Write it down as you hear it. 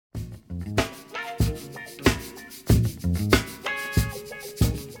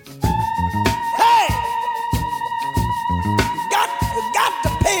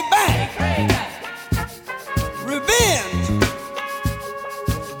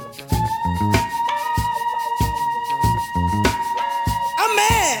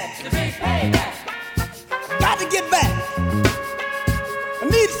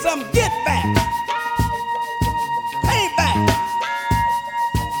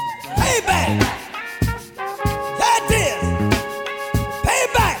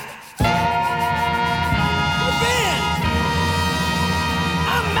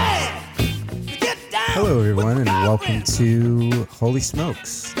Holy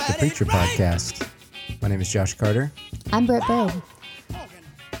Smokes, the Preacher Podcast. My name is Josh Carter. I'm Britt Bird.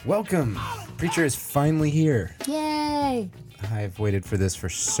 Welcome. Preacher is finally here. Yay! I've waited for this for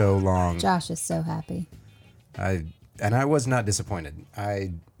so long. Josh is so happy. I was not disappointed.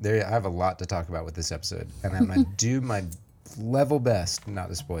 I have a lot to talk about with this episode, and I'm going to do my level best not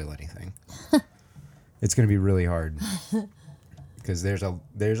to spoil anything. It's going to be really hard because there's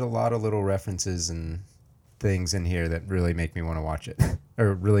a lot of little references and things in here that really make me want to watch it,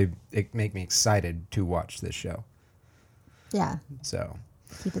 or really make me excited to watch this show. Yeah. So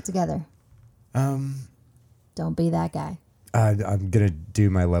keep it together. Don't be that guy. I'm going to do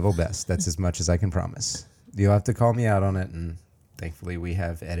my level best. That's as much as I can promise. You'll have to call me out on it, and thankfully we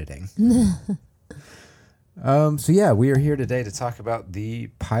have editing. So yeah, we are here today to talk about the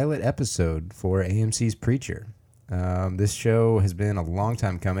pilot episode for AMC's Preacher. This show has been a long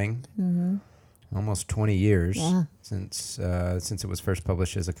time coming, almost 20 years since it was first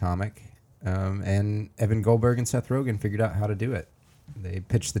published as a comic. And Evan Goldberg and Seth Rogen figured out how to do it. They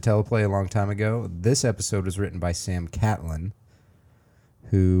pitched the teleplay a long time ago. This episode was written by Sam Catlin,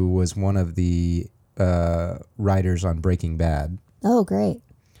 who was one of the writers on Breaking Bad. Oh, great.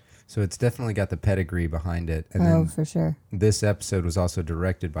 So it's definitely got the pedigree behind it. And then for sure. This episode was also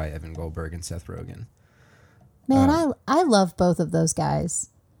directed by Evan Goldberg and Seth Rogen. Man, I love both of those guys.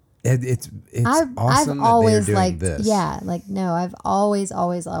 It's awesome I've that always they're doing liked this. Yeah, I've always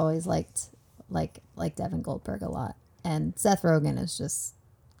liked Evan Goldberg a lot. And Seth Rogen is just,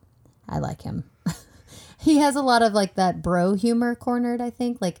 I like him. He has a lot of like that bro humor cornered, I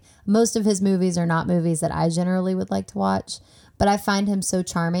think. Like most of his movies are not movies that I generally would like to watch, but I find him so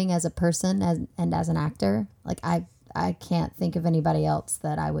charming as a person and as an actor. Like I can't think of anybody else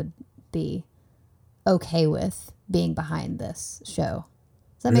that I would be okay with being behind this show.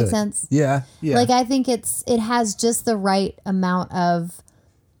 Does that make sense? Yeah. Like I think it has just the right amount of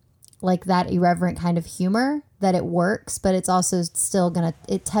like that irreverent kind of humor that it works, but it's also still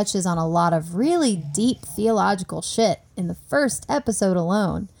it touches on a lot of really deep theological shit in the first episode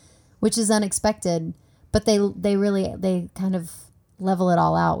alone, which is unexpected, but they kind of level it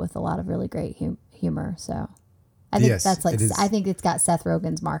all out with a lot of really great humor. So I think I think it's got Seth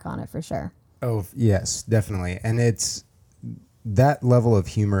Rogen's mark on it for sure. Oh, yes, definitely. And that level of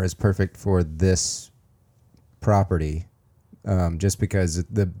humor is perfect for this property, just because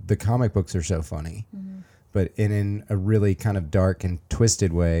the comic books are so funny, but in a really kind of dark and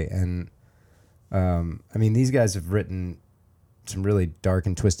twisted way. And I mean, these guys have written some really dark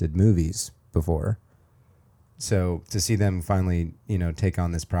and twisted movies before. So to see them finally, take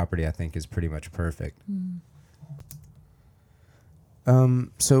on this property, I think is pretty much perfect.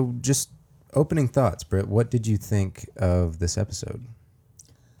 So just opening thoughts, Britt, what did you think of this episode?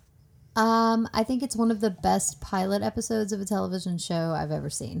 I think it's one of the best pilot episodes of a television show I've ever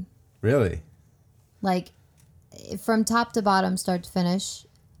seen. Really? Like, from top to bottom, start to finish,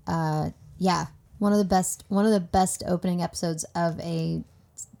 one of the best opening episodes of a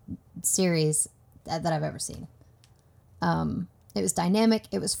series that I've ever seen. It was dynamic.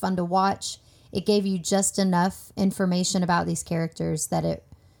 It was fun to watch. It gave you just enough information about these characters that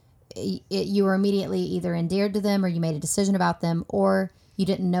you were immediately either endeared to them, or you made a decision about them, or you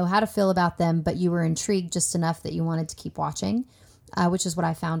didn't know how to feel about them, but you were intrigued just enough that you wanted to keep watching, which is what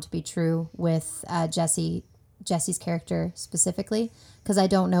I found to be true with Jesse's character specifically, because I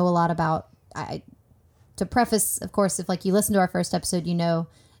don't know a lot about. To preface, of course, if like you listen to our first episode,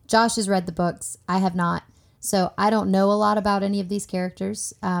 Josh has read the books. I have not. So I don't know a lot about any of these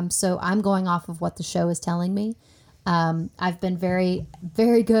characters. So I'm going off of what the show is telling me. I've been very,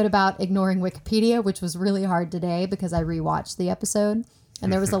 very good about ignoring Wikipedia, which was really hard today because I rewatched the episode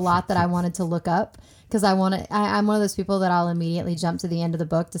and there was a lot that I wanted to look up because I'm one of those people that I'll immediately jump to the end of the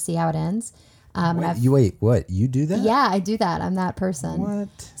book to see how it ends. Wait, what? You do that? Yeah, I do that. I'm that person. What?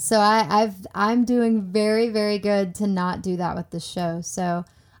 So I'm doing very, very good to not do that with this show. So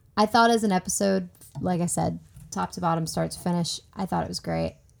I thought as an episode, like I said, top to bottom, start to finish, I thought it was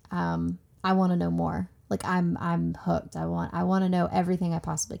great. I want to know more. Like I'm hooked. I want to know everything I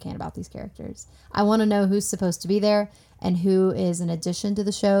possibly can about these characters. I want to know who's supposed to be there and who is an addition to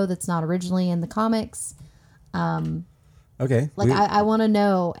the show that's not originally in the comics. Okay. Like I want to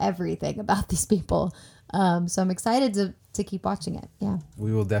know everything about these people. So I'm excited to keep watching it. Yeah.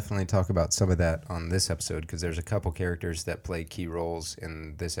 We will definitely talk about some of that on this episode because there's a couple characters that play key roles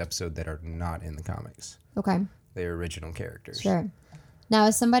in this episode that are not in the comics. Okay. They're original characters. Sure. Now,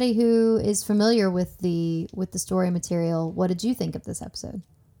 as somebody who is familiar with the story material, what did you think of this episode?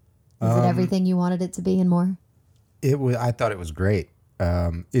 Is it everything you wanted it to be and more? I thought it was great.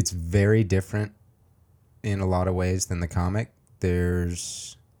 It's very different in a lot of ways than the comic.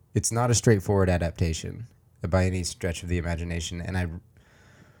 it's not a straightforward adaptation by any stretch of the imagination. And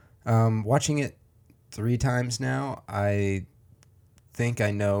watching it 3 times now, I think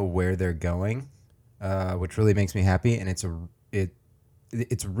I know where they're going, which really makes me happy. And it's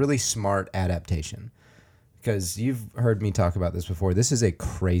a really smart adaptation, because you've heard me talk about this before. This is a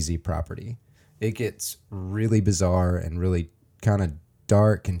crazy property. It gets really bizarre and really kind of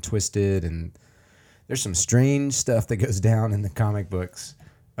dark and twisted, and there's some strange stuff that goes down in the comic books.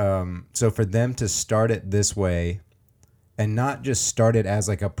 So for them to start it this way, and not just start it as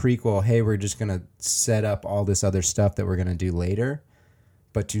like a prequel, hey, we're just going to set up all this other stuff that we're going to do later,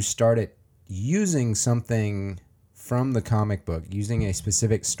 but to start it using something from the comic book, using a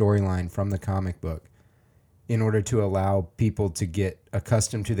specific storyline from the comic book, in order to allow people to get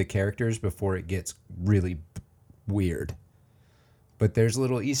accustomed to the characters before it gets really weird. But there's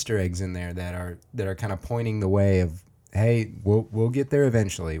little Easter eggs in there that are kind of pointing the way of, hey, we'll get there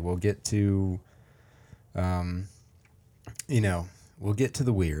eventually. We'll get to, we'll get to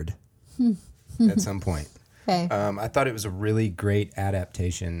the weird at some point. Okay. I thought it was a really great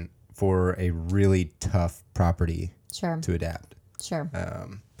adaptation for a really tough property to adapt. Sure.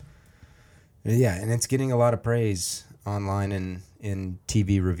 Yeah, and it's getting a lot of praise online and in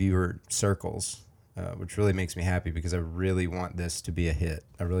TV reviewer circles, which really makes me happy, because I really want this to be a hit.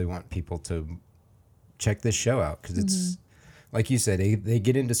 I really want people to check this show out, because it's, like you said, they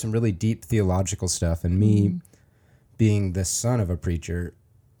get into some really deep theological stuff, and me being the son of a preacher,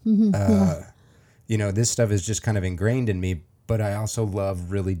 this stuff is just kind of ingrained in me, but I also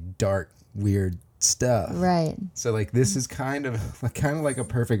love really dark, weird stuff. Right. So like this is kind of like a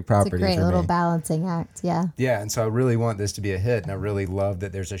perfect property. It's a great for little me. balancing act. Yeah. Yeah, and so I really want this to be a hit, and I really love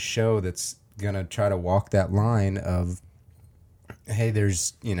that there's a show that's gonna try to walk that line of, hey,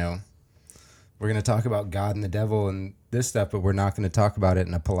 there's we're gonna talk about God and the devil and this stuff, but we're not gonna talk about it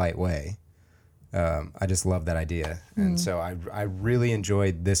in a polite way. I just love that idea, and so I really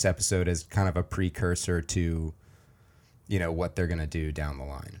enjoyed this episode as kind of a precursor to, what they're gonna do down the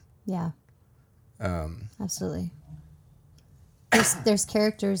line. Yeah. Absolutely. There's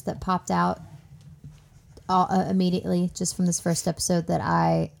characters that popped out immediately just from this first episode that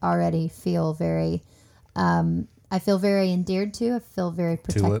I already feel very endeared to. I feel very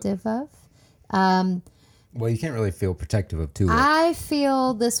protective of. Well, you can't really feel protective of Tulip. I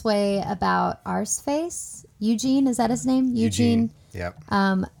feel this way about Arseface. Eugene, is that his name? Eugene. Yep.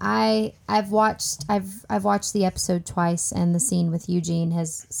 I've watched the episode twice, and the scene with Eugene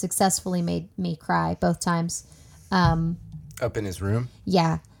has successfully made me cry both times. Up in his room?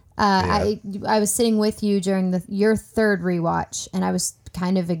 Yeah. I was sitting with you during your third rewatch, and I was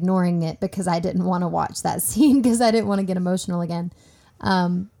kind of ignoring it because I didn't want to watch that scene because I didn't want to get emotional again.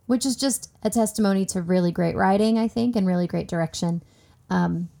 Which is just a testimony to really great writing, I think, and really great direction.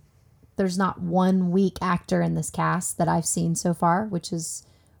 There's not one weak actor in this cast that I've seen so far, which is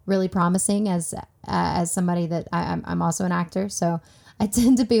really promising as somebody that I'm also an actor. So I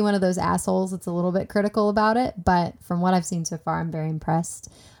tend to be one of those assholes that's a little bit critical about it. But from what I've seen so far, I'm very impressed.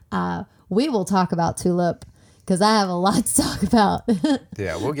 We will talk about Tulip because I have a lot to talk about.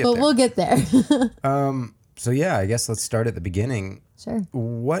 Yeah, we'll get but there. We'll get there. So yeah, I guess let's start at the beginning. Sure.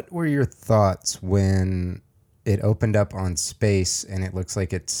 What were your thoughts when it opened up on space and it looks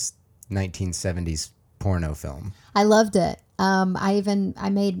like it's 1970s porno film? I loved it. I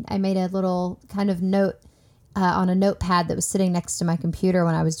made a little kind of note on a notepad that was sitting next to my computer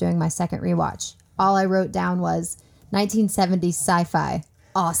when I was doing my second rewatch. All I wrote down was 1970s sci-fi.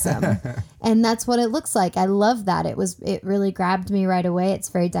 Awesome. And that's what it looks like. I love that. It really grabbed me right away. It's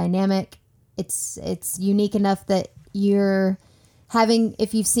very dynamic. It's unique enough that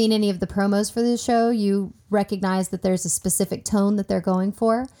if you've seen any of the promos for the show, you recognize that there's a specific tone that they're going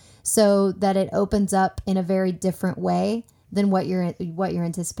for, so that it opens up in a very different way than what you're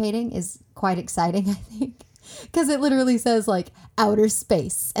anticipating is quite exciting, I think. Because it literally says like outer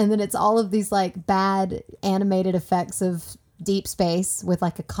space, and then it's all of these like bad animated effects of deep space with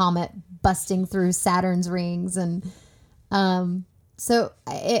like a comet busting through Saturn's rings, and on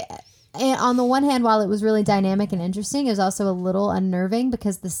the one hand, while it was really dynamic and interesting, it was also a little unnerving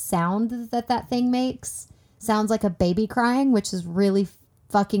because the sound that thing makes sounds like a baby crying, which is really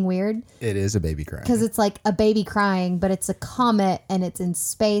fucking weird. It is a baby crying. Because it's like a baby crying, but it's a comet and it's in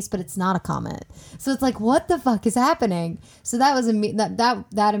space, but it's not a comet. So it's like, what the fuck is happening? So that was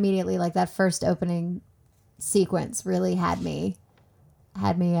that immediately, like that first opening sequence really had me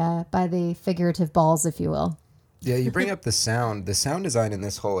by the figurative balls, if you will. Yeah, you bring up the sound design in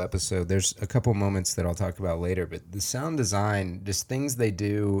this whole episode. There's a couple moments that I'll talk about later, but the sound design, just things they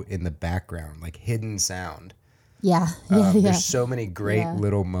do in the background, like hidden sound. Yeah. Yeah. There's so many great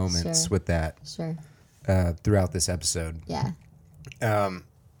little moments Sure. with that Sure. throughout this episode. Yeah.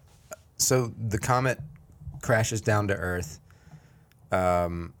 So the comet crashes down to Earth,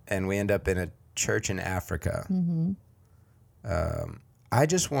 and we end up in a church in Africa. Mm-hmm. I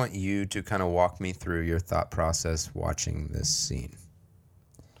just want you to kind of walk me through your thought process watching this scene.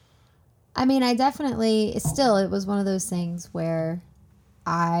 I mean, I definitely, still, it was one of those things where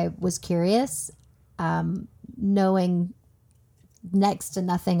I was curious, knowing next to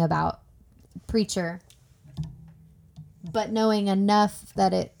nothing about Preacher, but knowing enough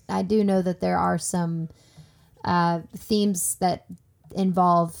that I do know that there are some themes that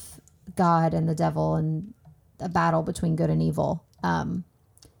involve God and the devil and a battle between good and evil. I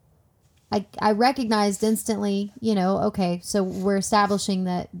recognized instantly, okay, so we're establishing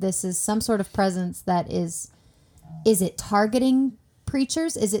that this is some sort of presence that is it targeting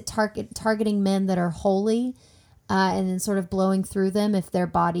preachers? Is it targeting men that are holy, and then sort of blowing through them if their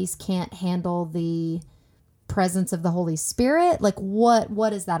bodies can't handle the presence of the Holy Spirit? Like,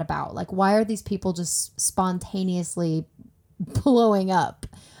 what is that about? Like, why are these people just spontaneously blowing up?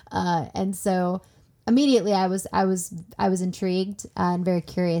 And so immediately I was intrigued and very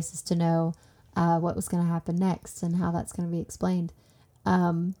curious as to know what was going to happen next and how that's going to be explained.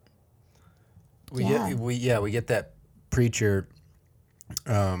 We get that preacher,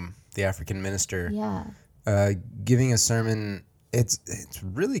 the African minister, giving a sermon. It's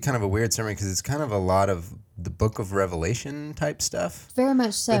really kind of a weird sermon because it's kind of a lot of the Book of Revelation type stuff. Very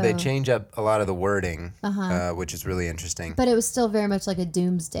much so. But they change up a lot of the wording, which is really interesting. But it was still very much like a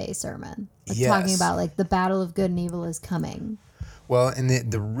doomsday sermon. Like talking about like the battle of good and evil is coming. Well, and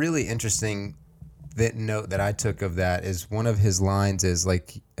the really interesting note that I took of that is one of his lines is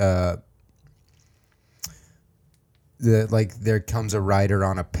like, there comes a rider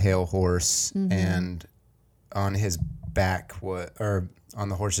on a pale horse, and on his back on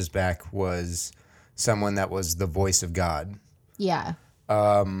the horse's back was someone that was the voice of God. Yeah.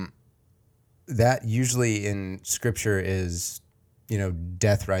 That usually in scripture is,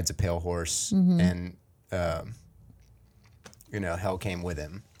 death rides a pale horse, and hell came with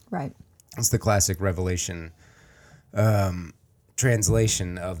him. Right. It's the classic Revelation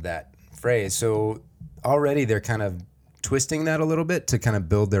translation of that phrase. So already they're kind of twisting that a little bit to kind of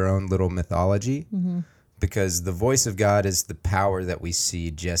build their own little mythology, because the voice of God is the power that we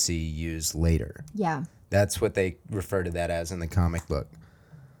see Jesse use later. Yeah. That's what they refer to that as in the comic book.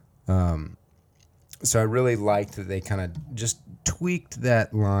 So I really liked that they kind of just tweaked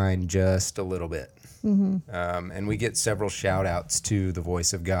that line just a little bit. And we get several shout outs to the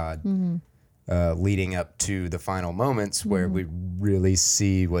voice of God, leading up to the final moments where we really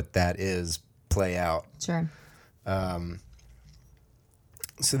see what that is play out. Sure.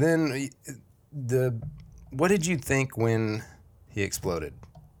 So then what did you think when he exploded?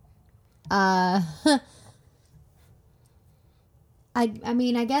 I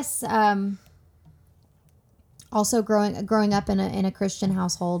mean, I guess also growing up in a Christian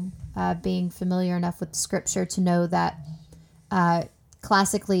household, being familiar enough with Scripture to know that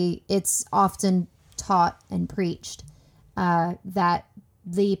classically it's often taught and preached that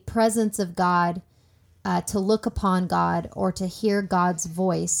the presence of God, to look upon God or to hear God's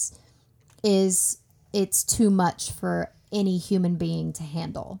voice, it's too much for any human being to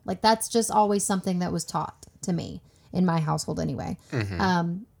handle. Like, that's just always something that was taught to me in my household anyway.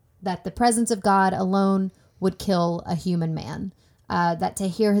 That the presence of God alone would kill a human man. That to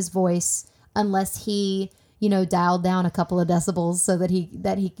hear his voice, unless he, dialed down a couple of decibels so that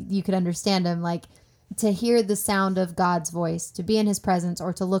you could understand him, like, to hear the sound of God's voice, to be in his presence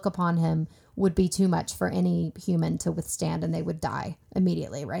or to look upon him would be too much for any human to withstand, and they would die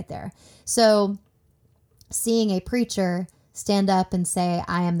immediately right there. So seeing a preacher stand up and say,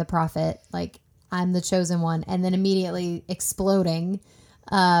 I am the prophet, like, I'm the chosen one, and then immediately exploding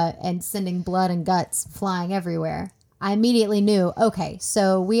and sending blood and guts flying everywhere, I immediately knew, okay,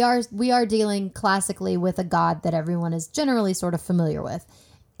 so we are dealing classically with a God that everyone is generally sort of familiar with,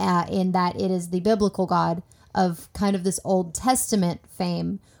 in that it is the biblical God of kind of this Old Testament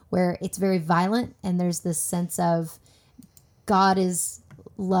fame, where it's very violent, and there's this sense of God is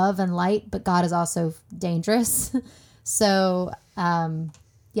love and light, but God is also dangerous. So,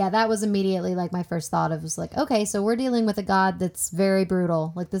 that was immediately like my first thought of, was like, okay, so we're dealing with a God that's very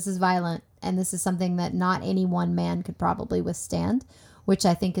brutal. Like, this is violent, and this is something that not any one man could probably withstand, which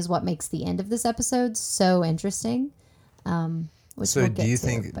I think is what makes the end of this episode so interesting. So do you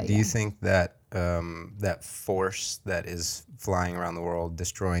think that that force that is flying around the world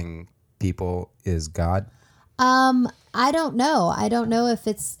destroying people is God? I don't know. I don't know if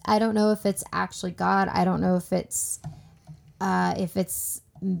it's actually God. I don't know if it's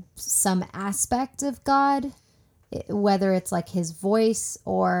some aspect of God, whether it's like his voice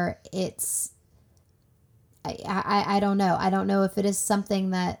or it's I don't know. I don't know if it is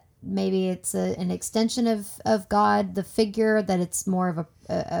something that maybe it's an extension of God, the figure, that it's more of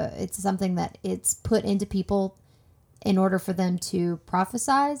it's something that it's put into people in order for them to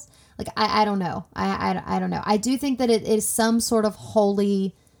prophesize. Like, I don't know. I don't know. I do think that it is some sort of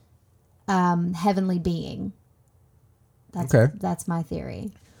holy, heavenly being. That's my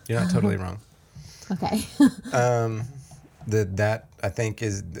theory. You're not totally wrong. Okay. That I think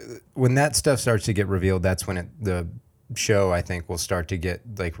is when that stuff starts to get revealed. That's when the show, I think, will start to get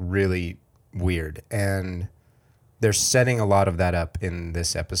like really weird, and they're setting a lot of that up in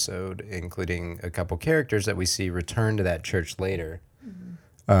this episode, including a couple characters that we see return to that church later.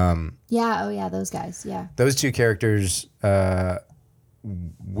 Yeah. Oh, yeah. Those guys. Yeah. Those two characters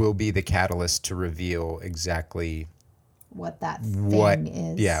will be the catalyst to reveal exactly what that thing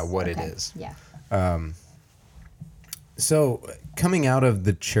is. Yeah, what it is. Yeah. So coming out of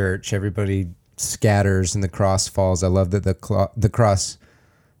the church, everybody scatters and the cross falls. I love that the cross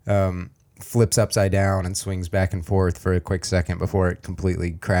flips upside down and swings back and forth for a quick second before it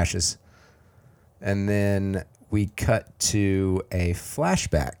completely crashes. And then we cut to a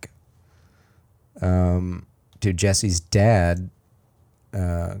flashback to Jesse's dad,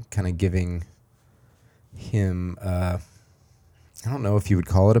 kind of giving him, I don't know if you would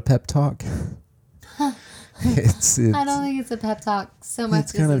call it a pep talk. It's I don't think it's a pep talk so much.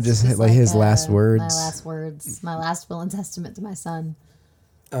 It's kind of just like his last words. My last words. My last will and testament to my son.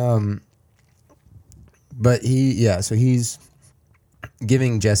 But so he's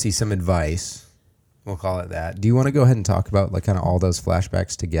giving Jesse some advice. We'll call it that. Do you want to go ahead and talk about like kind of all those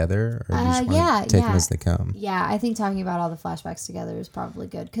flashbacks together, or do you just want to take them as they come? Yeah, I think talking about all the flashbacks together is probably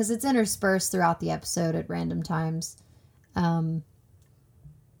good because it's interspersed throughout the episode at random times. I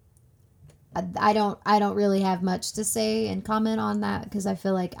don't really have much to say and comment on that because I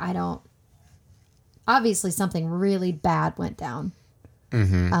feel like obviously something really bad went down.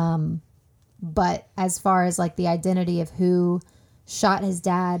 Mm-hmm. But as far as like the identity of who shot his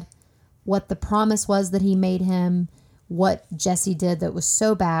dad, what the promise was that he made him, what Jesse did that was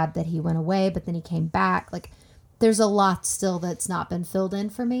so bad that he went away, but then he came back. Like, there's a lot still that's not been filled in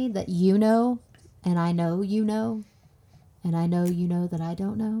for me that you know, and I know you know, and I know you know that I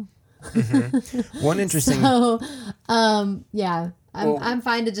don't know. Mm-hmm. One interesting. So, yeah, I'm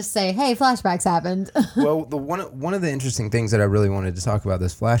fine to just say, hey, flashbacks happened. Well, one of the interesting things that I really wanted to talk about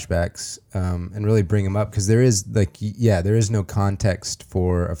this flashbacks, and really bring them up because there is no context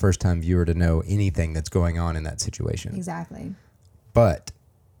for a first time viewer to know anything that's going on in that situation. Exactly. But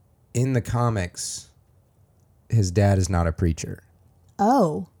in the comics, his dad is not a preacher.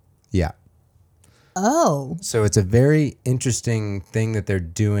 Oh. Yeah. Oh. So it's a very interesting thing that they're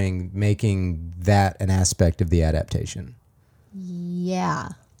doing, making that an aspect of the adaptation. Yeah.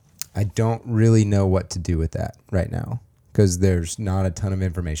 I don't really know what to do with that right now because there's not a ton of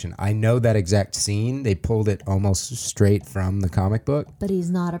information. I know that exact scene. They pulled it almost straight from the comic book. But he's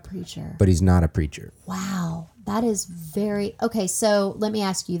not a preacher. Wow. That is very... Okay, so let me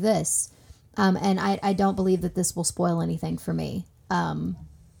ask you this. And I don't believe that this will spoil anything for me.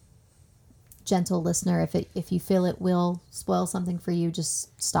 Gentle listener, if you feel it will spoil something for you,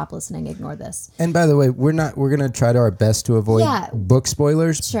 just stop listening, ignore this. And by the way, we're going to try to our best to avoid book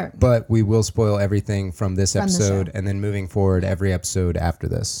spoilers, sure, but we will spoil everything from this episode and then moving forward every episode after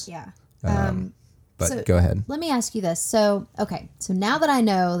this. Yeah. But so go ahead. Let me ask you this. So now that I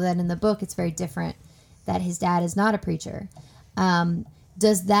know that in the book it's very different, that his dad is not a preacher,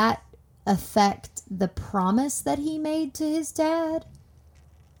 does that affect the promise that he made to his dad?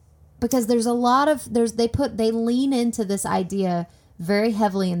 Because there's a lot of they lean into this idea very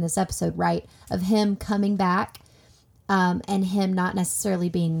heavily in this episode, right? Of him coming back, and him not necessarily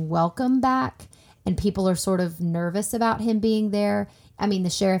being welcome back, and people are sort of nervous about him being there. I mean,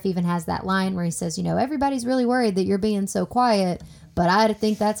 the sheriff even has that line where he says, everybody's really worried that you're being so quiet, but I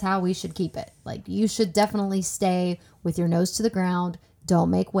think that's how we should keep it. Like, you should definitely stay with your nose to the ground.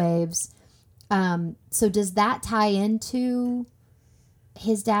 Don't make waves. So does that tie into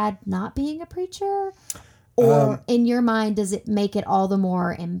his dad not being a preacher? Or in your mind, does it make it all the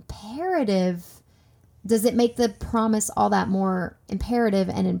more imperative? Does it make the promise all that more imperative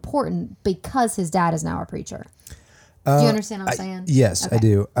and important because his dad is now a preacher? Do you understand what I'm saying? Yes, okay. I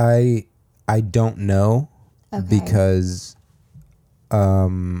do. I don't know because I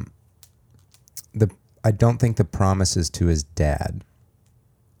don't think the promise is to his dad.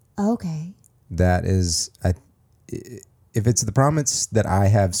 Okay. That is if it's the promise that I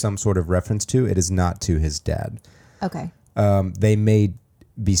have some sort of reference to, it is not to his dad. Okay. They may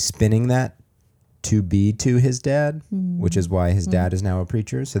be spinning that to be to his dad, which is why his dad is now a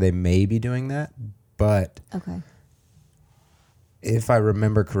preacher. So they may be doing that. But Okay. if I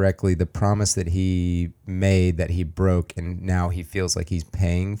remember correctly, the promise that he made that he broke and now he feels like he's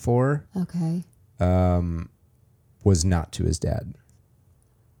paying for Okay. was not to his dad.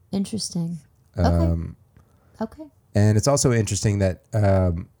 Interesting. Okay. Okay. And it's also interesting that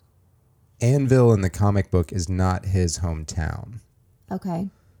Anvil in the comic book is not his hometown. Okay.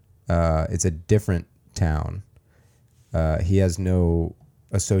 It's a different town. He has no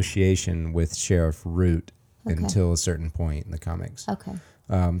association with Sheriff Root until a certain point in the comics. Okay.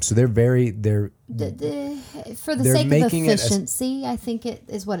 So they're For the they're sake of making it efficiency, I think it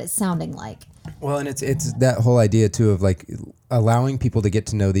is what it's sounding like. well, and it's that whole idea too of like allowing people to get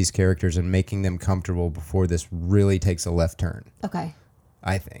to know these characters and making them comfortable before this really takes a left turn. Okay.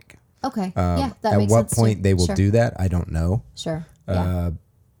 I think. Okay. Yeah, that At makes what sense. point they will Sure. do that, I don't know. Sure. Yeah.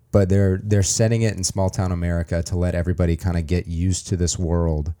 But they're setting it in small town America to let everybody kind of get used to this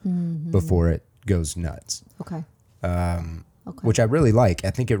world before it goes nuts. Okay. Which I really like.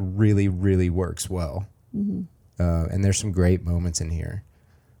 I think it really, really works well. And there's some great moments in here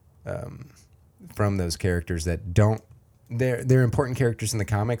from those characters that don't. They're important characters in the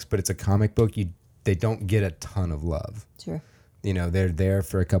comics, but it's a comic book. They don't get a ton of love. Sure. You know, they're there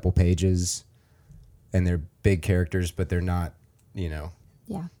for a couple pages, and they're big characters, but they're not. You know,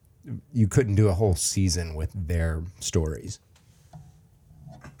 Yeah. you couldn't do a whole season with their stories.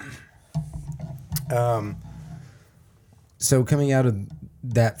 So coming out of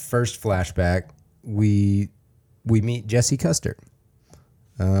that first flashback, we meet Jesse Custer.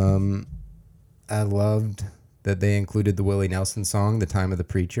 I loved that they included the Willie Nelson song, "The Time of the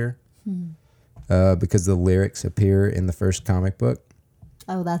Preacher," because the lyrics appear in the first comic book.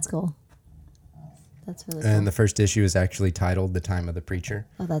 Oh, that's cool. That's really cool. And the first issue is actually titled "The Time of the Preacher."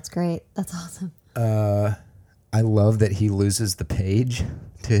 Oh, that's great. That's awesome. I love that he loses the page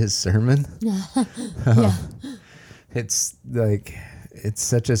to his sermon. Yeah. It's like, it's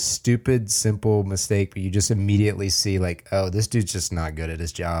such a stupid, simple mistake, but you just immediately see like, oh, this dude's just not good at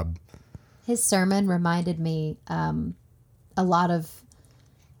his job. His sermon reminded me a lot of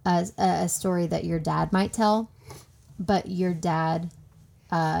a story that your dad might tell, but your dad,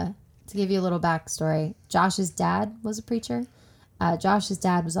 to give you a little backstory, Josh's dad was a preacher. Josh's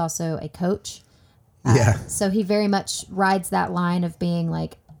dad was also a coach. Yeah. So he very much rides that line of being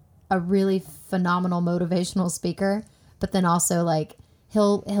like a really phenomenal motivational speaker, but then also like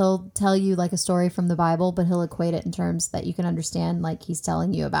he'll tell you like a story from the Bible, but he'll equate it in terms that you can understand, like he's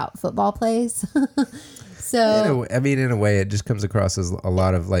telling you about football plays. So in a way, it just comes across as a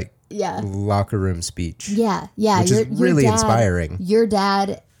lot of like locker room speech. Yeah, which is really inspiring. Your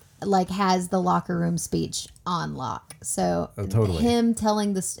dad like has the locker room speech on lock. So totally. Him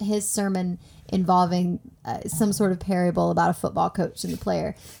telling his sermon involving some sort of parable about a football coach and the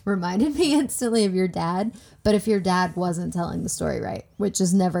player reminded me instantly of your dad. But if your dad wasn't telling the story right, which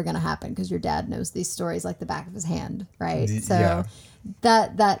is never going to happen because your dad knows these stories like the back of his hand, right? So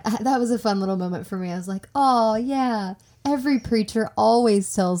that was a fun little moment for me. I was like, oh yeah, every preacher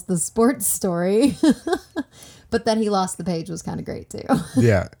always tells the sports story. But then he lost the page was kind of great too.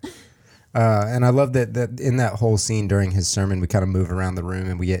 Yeah. And I love that in that whole scene during his sermon, we kind of move around the room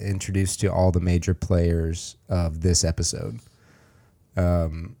and we get introduced to all the major players of this episode.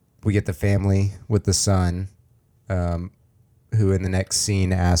 We get the family with the son, who in the next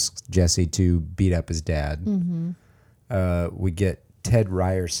scene asks Jesse to beat up his dad. Mm-hmm. We get Ted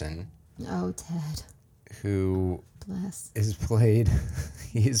Ryerson. Oh, Ted. Who Bless. is played,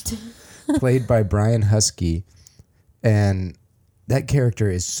 he's played by Brian Husky. And that character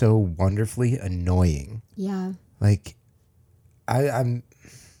is so wonderfully annoying. Yeah. Like, I'm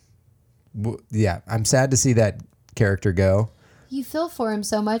sad to see that character go. You feel for him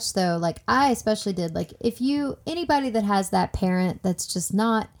so much though. Like I especially did. Like anybody that has that parent that's just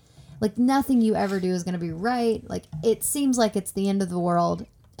not, like nothing you ever do is going to be right. Like it seems like it's the end of the world.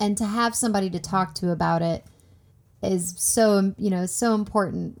 And to have somebody to talk to about it is so, so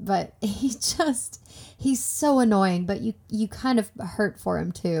important. But he's so annoying, but you kind of hurt for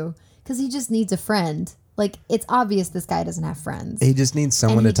him too. Because he just needs a friend. Like, it's obvious this guy doesn't have friends. He just needs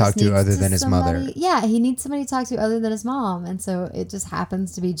someone to talk to other than his mother. Yeah, he needs somebody to talk to other than his mom. And so it just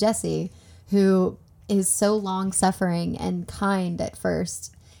happens to be Jesse, who is so long-suffering and kind at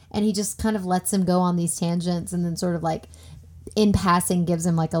first. And he just kind of lets him go on these tangents and then sort of like, in passing, gives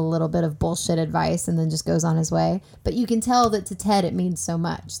him like a little bit of bullshit advice and then just goes on his way. But you can tell that to Ted, it means so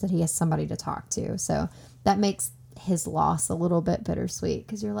much that he has somebody to talk to. So that makes his loss a little bit bittersweet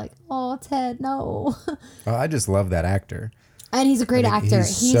because you're like, oh, Ted, no. Oh, I just love that actor. And he's a great actor.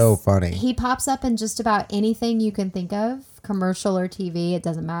 He's so funny. He pops up in just about anything you can think of, commercial or TV. It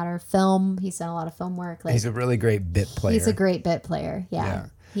doesn't matter. Film. He's done a lot of film work. He's a really great bit player. He's a great bit player. Yeah.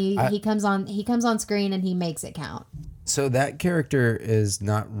 He comes on screen and he makes it count. So that character is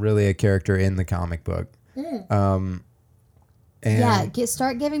not really a character in the comic book.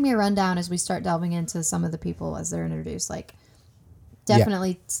 Start giving me a rundown as we start delving into some of the people as they're introduced. Like,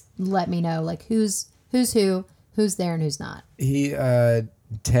 definitely let me know like who's who, who's there and who's not.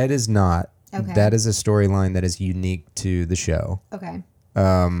 Ted is not. Okay. That is a storyline that is unique to the show. Okay.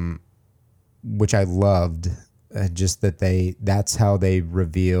 Which I loved. Just that that's how they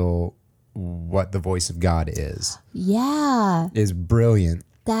reveal what the voice of God is. Yeah. Is brilliant.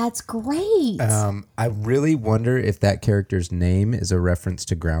 That's great. I really wonder if that character's name is a reference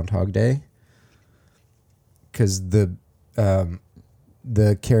to Groundhog Day. Because the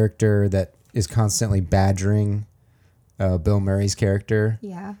character that is constantly badgering Bill Murray's character.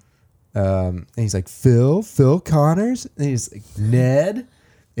 Yeah. And he's like, Phil Connors? And he's like, Ned?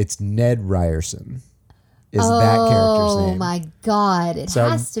 It's Ned Ryerson. Is that character's name. Oh my God. It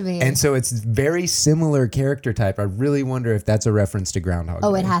has to be. And so it's very similar character type. I really wonder if that's a reference to Groundhog Day.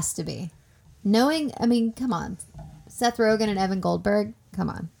 Oh, it has to be. Come on. Seth Rogen and Evan Goldberg, come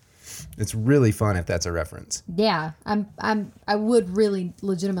on. It's really fun if that's a reference. Yeah. I would really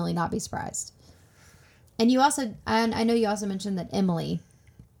legitimately not be surprised. And I know you also mentioned that Emily,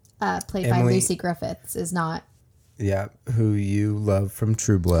 played by Lucy Griffiths, is not. Yeah, who you love from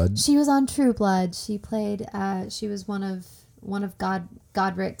True Blood. She was on True Blood. She played. She was one of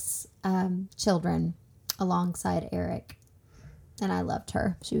Godric's children, alongside Eric, and I loved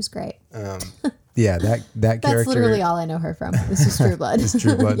her. She was great. Yeah, that character. That's literally all I know her from. This is True Blood. It's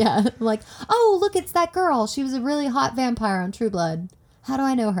True Blood. Yeah, I'm like, oh look, it's that girl. She was a really hot vampire on True Blood. How do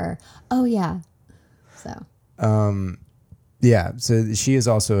I know her? Oh yeah. So. Yeah, so she is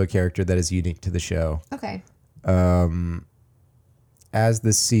also a character that is unique to the show. Okay. As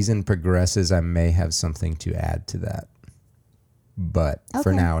the season progresses, I may have something to add to that. But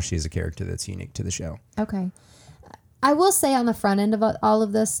for now, she's a character that's unique to the show. Okay. I will say on the front end of all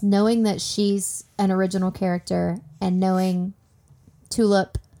of this, knowing that she's an original character and knowing a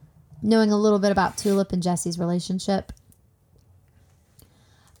little bit about Tulip and Jesse's relationship,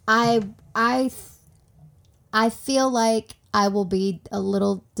 I feel like I will be a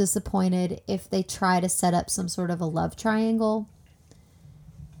little disappointed if they try to set up some sort of a love triangle.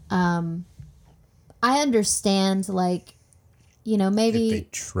 I understand, like, maybe... If they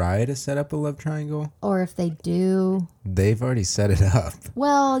try to set up a love triangle? Or if they do. They've already set it up.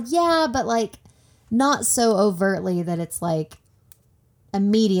 Well, yeah, but, like, not so overtly that it's, like,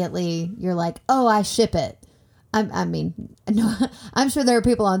 immediately you're like, oh, I ship it. I'm sure there are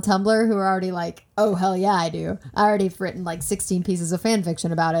people on Tumblr who are already like, oh, hell yeah, I do. I already have written like 16 pieces of fan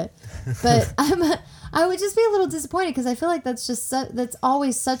fiction about it. But I would just be a little disappointed because I feel like that's that's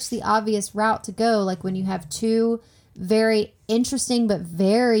always such the obvious route to go. Like when you have two very interesting but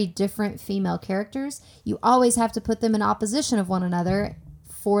very different female characters, you always have to put them in opposition of one another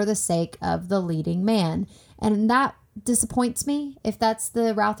for the sake of the leading man. And that disappoints me if that's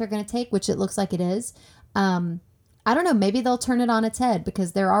the route they're going to take, which it looks like it is. I don't know. Maybe they'll turn it on its head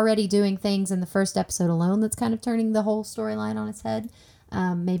because they're already doing things in the first episode alone that's kind of turning the whole storyline on its head.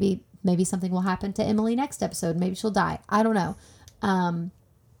 Maybe something will happen to Emily next episode. Maybe she'll die. I don't know.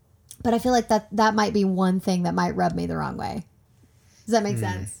 But I feel like that might be one thing that might rub me the wrong way. Does that make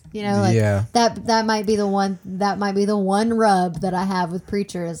sense? Yeah. That might be the one rub that I have with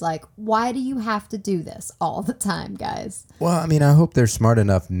Preacher is like, why do you have to do this all the time, guys? Well, I mean, I hope they're smart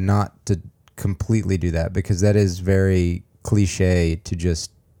enough not to completely do that because that is very cliche to just,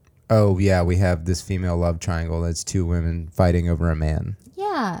 oh yeah, we have this female love triangle that's two women fighting over a man.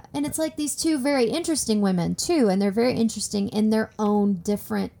 Yeah, and it's like these two very interesting women too, and they're very interesting in their own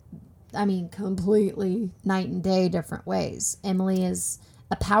different, completely night and day different ways. Emily is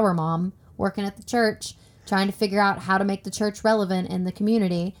a power mom working at the church, trying to figure out how to make the church relevant in the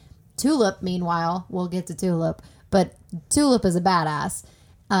community. Tulip, meanwhile, we'll get to Tulip, but Tulip is a badass.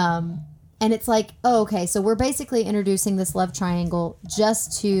 And it's like, oh, okay, so we're basically introducing this love triangle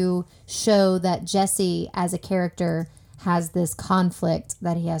just to show that Jesse as a character has this conflict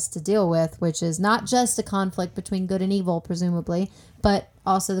that he has to deal with, which is not just a conflict between good and evil, presumably, but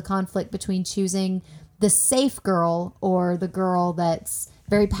also the conflict between choosing the safe girl or the girl that's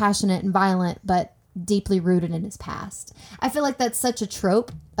very passionate and violent, but deeply rooted in his past. I feel like that's such a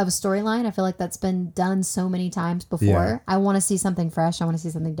trope of a storyline. I feel like that's been done so many times before. Yeah. I want to see something fresh. I want to see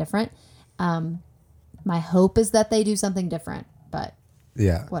something different. My hope is that they do something different, but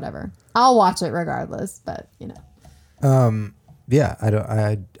Yeah. whatever. I'll watch it regardless, but you know. Yeah, I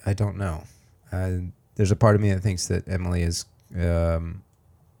don't know. There's a part of me that thinks that Emily is a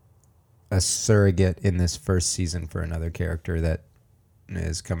surrogate in this first season for another character that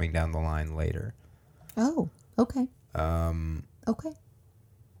is coming down the line later. Oh, okay. Okay.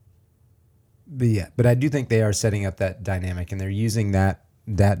 But I do think they are setting up that dynamic, and they're using that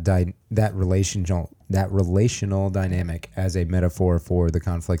relational dynamic as a metaphor for the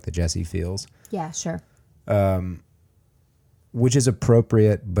conflict that Jesse feels. Yeah, sure. Which is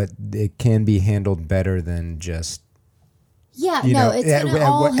appropriate, but it can be handled better than just. Yeah, it's gonna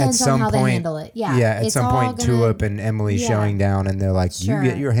all hands on how they handle it. Yeah, at some point, Tulip and Emily showing down, and they're like, Sure. "You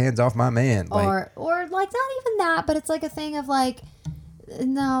get your hands off my man!" Or like not even that, but it's like a thing of like,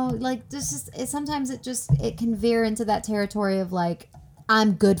 no, like this is sometimes it can veer into that territory of like,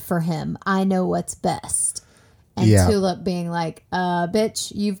 I'm good for him. I know what's best. And Tulip being like,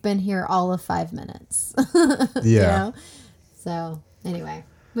 bitch, you've been here all of 5 minutes. Yeah. You know? So anyway,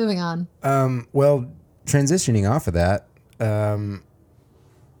 moving on. Well, transitioning off of that,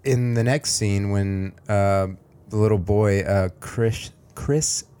 in the next scene when the little boy, Chris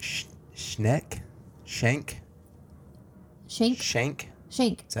Shank. Is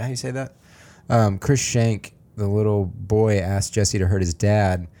that how you say that? Chris Shank, the little boy, asked Jesse to hurt his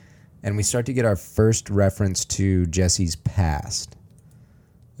dad, and we start to get our first reference to Jesse's past.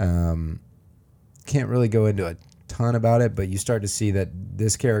 Can't really go into a ton about it, but you start to see that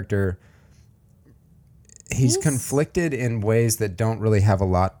this character, he's conflicted in ways that don't really have a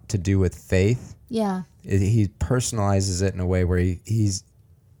lot to do with faith. Yeah. He personalizes it in a way where he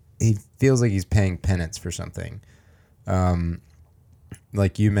feels like he's paying penance for something.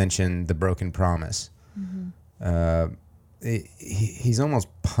 Like you mentioned, the broken promise. Mm-hmm. He's almost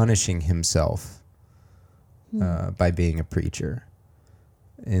punishing himself by being a preacher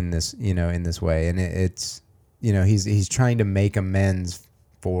in this way, and it's he's trying to make amends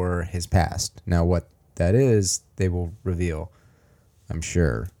for his past. Now, what that is, they will reveal, I'm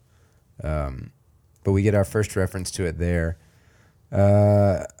sure. But we get our first reference to it there.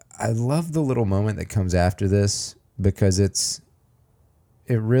 I love the little moment that comes after this because it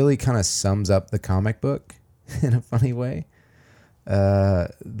really kind of sums up the comic book in a funny way.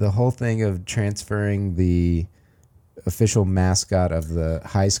 The whole thing of transferring the official mascot of the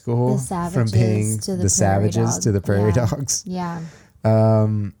high school from being the Savages to the Prairie Dogs. Yeah.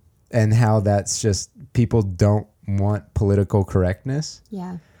 And how that's just, people don't want political correctness.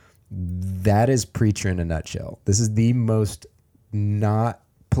 Yeah. That is Preacher in a nutshell. This is the most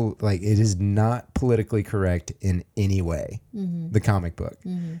it is not politically correct in any way, the comic book.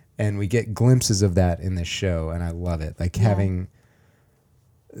 Mm-hmm. And we get glimpses of that in this show, and I love it. Like having,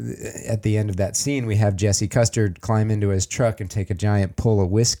 at the end of that scene, we have Jesse Custard climb into his truck and take a giant pull of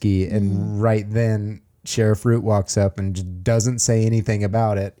whiskey, and right then Sheriff Root walks up and just doesn't say anything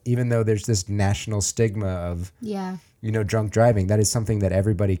about it, even though there's this national stigma of drunk driving. That is something that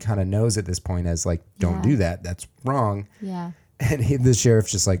everybody kind of knows at this point as like, don't do that. That's wrong. Yeah. And the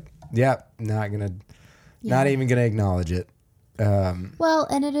sheriff's just like, not even gonna acknowledge it. Well,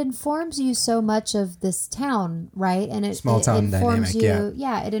 and it informs you so much of this town, right? And it small town informs dynamic, you.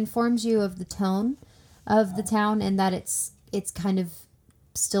 Yeah, it informs you of the tone of the town, and that it's kind of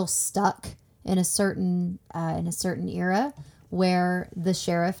still stuck in a certain era where the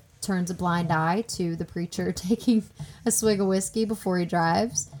sheriff turns a blind eye to the preacher taking a swig of whiskey before he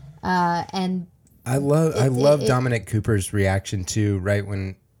drives, and. I love Dominic Cooper's reaction to right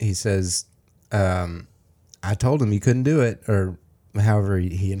when he says, I told him you couldn't do it, or however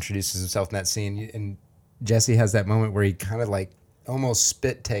he introduces himself in that scene. And Jesse has that moment where he kind of like almost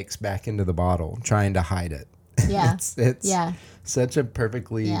spit takes back into the bottle, trying to hide it. Yeah. it's such a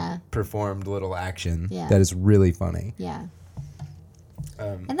perfectly performed little action that is really funny. Yeah.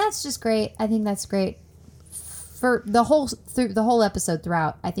 And that's just great. I think that's great. For the whole episode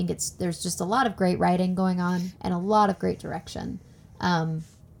throughout, I think there's just a lot of great writing going on and a lot of great direction.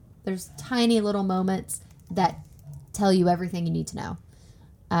 There's tiny little moments that tell you everything you need to know.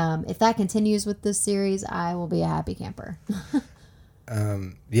 If that continues with this series, I will be a happy camper.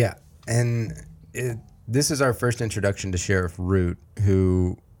 Yeah, and this is our first introduction to Sheriff Root,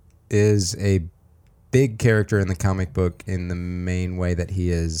 who is a big character in the comic book in the main way that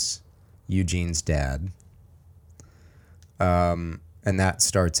he is Eugene's dad. And that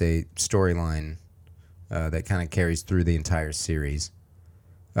starts a storyline that kind of carries through the entire series.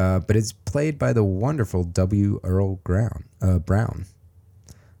 But it's played by the wonderful W. Earl Brown.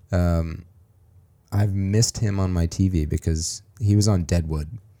 I've missed him on my TV because he was on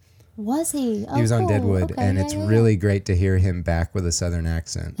Deadwood. Was he? Oh, He was on cool. Deadwood, Okay, and yeah, it's yeah, really great to hear him back with a Southern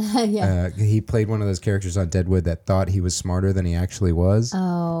accent. Yeah. He played one of those characters on Deadwood that thought he was smarter than he actually was.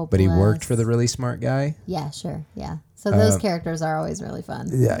 Oh, but he worked bless. for the really smart guy. Yeah, sure. Yeah. So those characters are always really fun.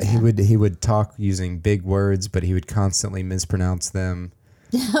 Yeah, he would talk using big words, but he would constantly mispronounce them.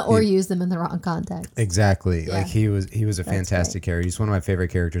 Or use them in the wrong context. Exactly. Yeah. Like he was a fantastic character. He's one of my favorite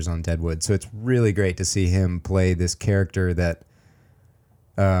characters on Deadwood. So it's really great to see him play this character that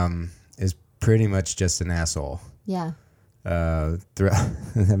is pretty much just an asshole. Yeah. Throughout,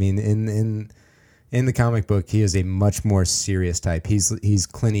 I mean, in the comic book, he is a much more serious type. He's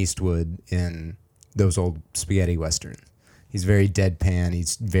Clint Eastwood in those old spaghetti western. He's very deadpan.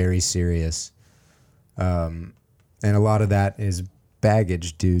 He's very serious, and a lot of that is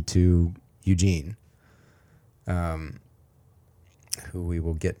baggage due to Eugene, who we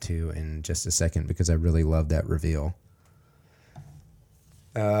will get to in just a second because I really love that reveal.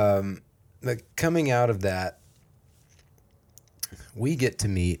 But coming out of that, we get to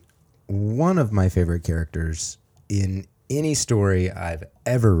meet one of my favorite characters in any story I've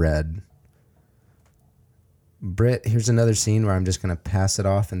ever read. Britt, here's another scene where I'm just going to pass it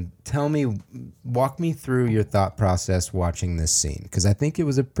off and walk me through your thought process watching this scene, because I think it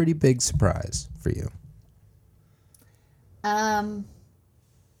was a pretty big surprise for you. I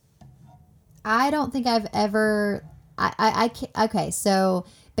don't think I've ever. Okay, so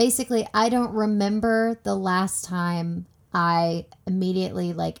basically, I don't remember the last time I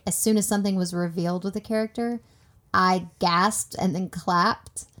immediately, like, as soon as something was revealed with a character, I gasped and then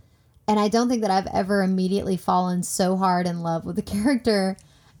clapped. And I don't think that I've ever immediately fallen so hard in love with a character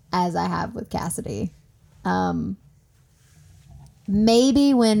as I have with Cassidy.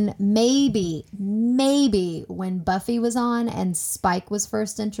 Maybe when Buffy was on and Spike was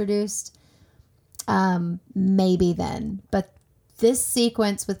first introduced, maybe then. But this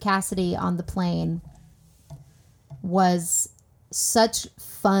sequence with Cassidy on the plane was such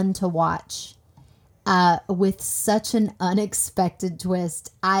fun to watch. With such an unexpected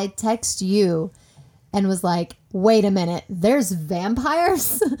twist. I text you and was like, wait a minute, there's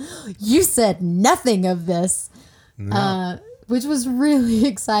vampires? You said nothing of this. No. Which was really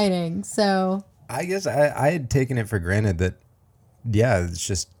exciting. So I guess I had taken it for granted that, yeah, it's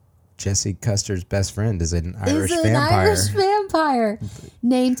just Jesse Custer's best friend is an Irish vampire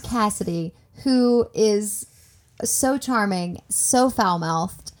named Cassidy, who is so charming, so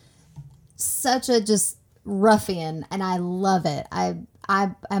foul-mouthed, such a just ruffian, and I love it. I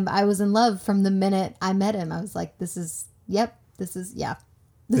was in love from the minute I met him. I was like, this is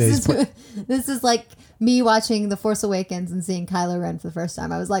like me watching The Force Awakens and seeing Kylo Ren for the first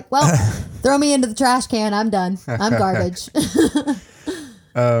time. I was like, well, throw me into the trash can. I'm done. I'm garbage.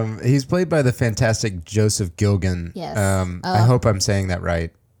 He's played by the fantastic Joseph Gilgun. Yes. I hope I'm saying that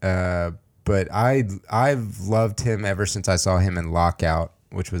right. But I've loved him ever since I saw him in Lockout,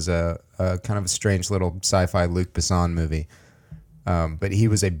 which was a kind of a strange little sci-fi Luc Besson movie. But he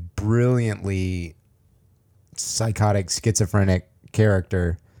was a brilliantly psychotic, schizophrenic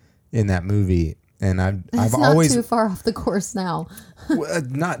character in that movie. And I've always not too far off the course now.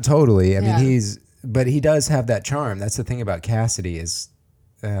 Not totally. I mean, but he does have that charm. That's the thing about Cassidy is,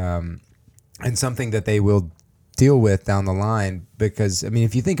 and something that they will deal with down the line, because I mean,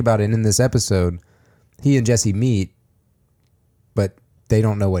 if you think about it, in this episode, he and Jesse meet, but they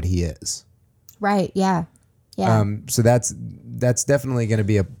don't know what he is. Right. Yeah. Yeah. So that's definitely going to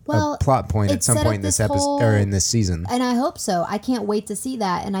be a plot point at some point in this episode or in this season. And I hope so. I can't wait to see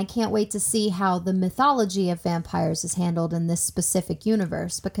that, and I can't wait to see how the mythology of vampires is handled in this specific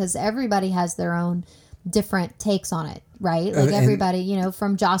universe, because everybody has their own different takes on it, right? Like everybody, you know,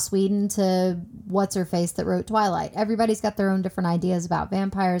 from Joss Whedon to what's her face that wrote Twilight. Everybody's got their own different ideas about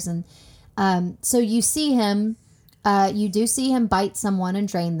vampires, and so you see him. You do see him bite someone and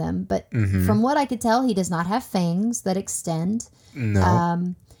drain them, but from what I could tell, he does not have fangs that extend.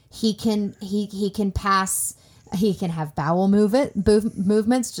 No. He can pass. He can have bowel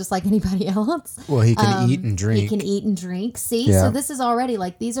movements just like anybody else. Well, he can eat and drink. He can eat and drink. See, so this is already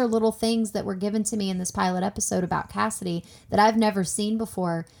like, these are little things that were given to me in this pilot episode about Cassidy that I've never seen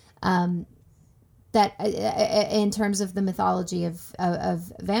before. That in terms of the mythology of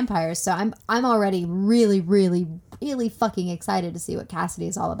vampires. So I'm already really, really, really fucking excited to see what Cassidy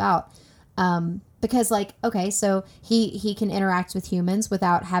is all about. Because like, okay, so he can interact with humans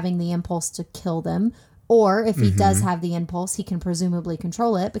without having the impulse to kill them. Or if he does have the impulse, he can presumably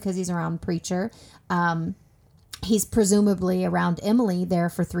control it because he's around Preacher. He's presumably around Emily there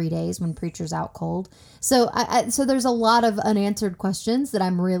for 3 days when Preacher's out cold. So so there's a lot of unanswered questions that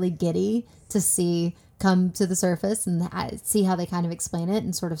I'm really giddy to see come to the surface and see how they kind of explain it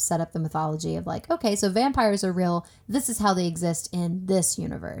and sort of set up the mythology of like, okay, so vampires are real. This is how they exist in this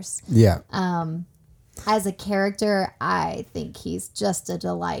universe. Yeah. As a character, I think he's just a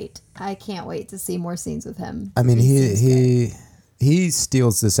delight. I can't wait to see more scenes with him. I mean, he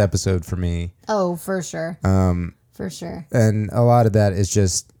steals this episode for me. Oh, for sure. For sure. And a lot of that is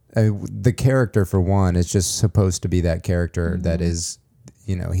just the character, for one, is just supposed to be that character that is,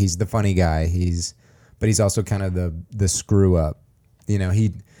 you know, he's the funny guy. But he's also kind of the screw up. You know,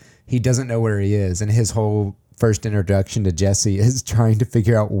 he doesn't know where he is, and his whole first introduction to Jesse is trying to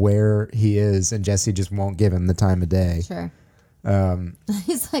figure out where he is, and Jesse just won't give him the time of day. Sure.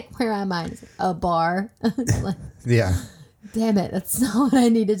 He's like, where am I? He's like, a bar. Like, yeah. Damn it, that's not what I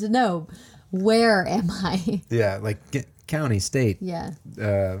needed to know. Where am I? Yeah, like county, state, yeah,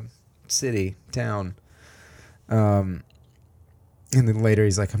 city, town. And then later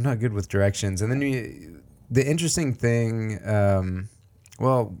he's like, I'm not good with directions. And then the interesting thing,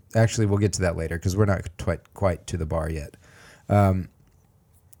 well, actually, we'll get to that later because we're not quite to the bar yet.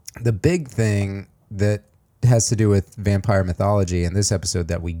 The big thing that has to do with vampire mythology in this episode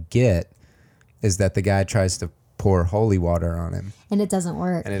that we get is that the guy tries to pour holy water on him. And it doesn't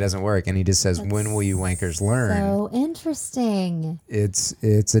work. And he just says, when will you wankers learn? So interesting. It's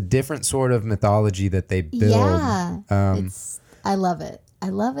a different sort of mythology that they build. Yeah. I love it. I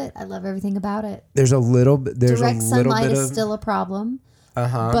love it. I love everything about it. There's a little bit. Direct sunlight is still a problem.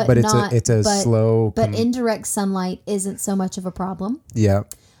 But it's a slow. But indirect sunlight isn't so much of a problem. Yeah.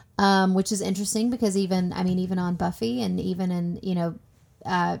 Which is interesting because even on Buffy and even in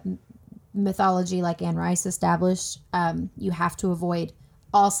mythology like Anne Rice established, you have to avoid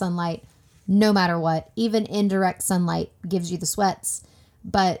all sunlight, no matter what. Even indirect sunlight gives you the sweats.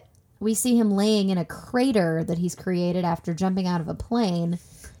 But we see him laying in a crater that he's created after jumping out of a plane,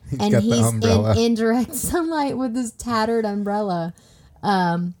 and he's in indirect sunlight with this tattered umbrella.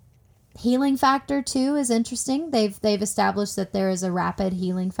 Healing factor too is interesting. They've established that there is a rapid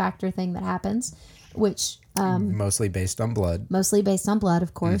healing factor thing that happens, which mostly based on blood. Mostly based on blood,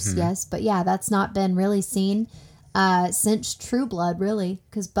 of course, yes. But yeah, that's not been really seen since True Blood, really,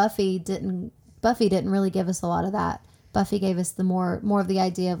 because Buffy didn't really give us a lot of that. Buffy gave us the more of the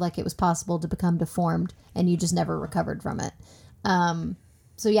idea of like it was possible to become deformed and you just never recovered from it.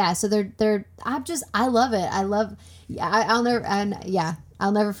 So yeah, so I love it.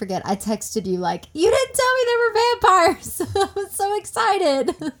 I'll never forget. I texted you like, you didn't tell me there were vampires. I was so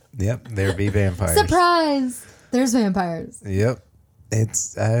excited. Yep, there be vampires. Surprise! There's vampires. Yep.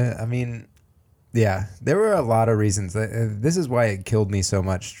 It's, yeah, there were a lot of reasons. This is why it killed me so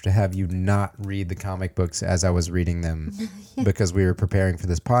much to have you not read the comic books as I was reading them because we were preparing for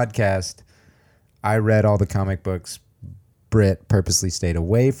this podcast. I read all the comic books. Britt purposely stayed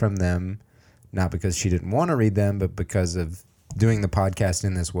away from them, not because she didn't want to read them, but because of doing the podcast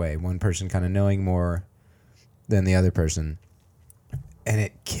in this way. One person kind of knowing more than the other person. And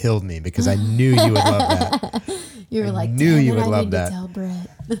it killed me because I knew you would love that. You were like, knew you would I love need that. To tell Britt.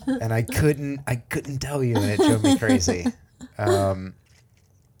 And I couldn't tell you, and it drove me crazy. Coming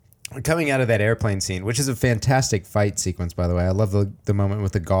out of that airplane scene, which is a fantastic fight sequence, by the way. I love the moment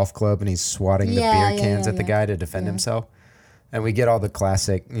with the golf club and he's swatting the beer cans at the guy to defend himself. And we get all the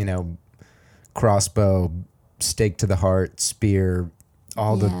classic, crossbow, stake to the heart, spear,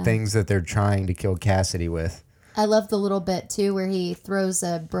 all the things that they're trying to kill Cassidy with. I love the little bit, too, where he throws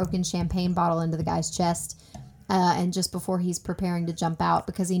a broken champagne bottle into the guy's chest. And just before he's preparing to jump out,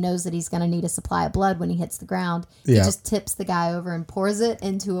 because he knows that he's going to need a supply of blood when he hits the ground, he just tips the guy over and pours it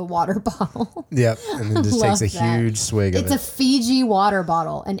into a water bottle. Yep, and then just takes a huge swig of it. It's a Fiji water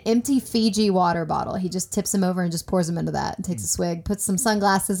bottle, an empty Fiji water bottle. He just tips him over and just pours him into that and takes a swig, puts some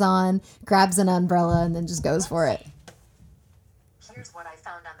sunglasses on, grabs an umbrella, and then just goes for it. Here's what I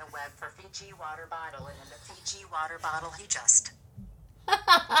found on the web for Fiji water bottle, and in the Fiji water bottle, he just...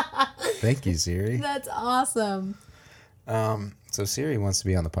 Thank you, Siri. That's awesome. So Siri wants to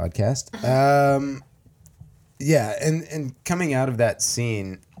be on the podcast. Yeah, and coming out of that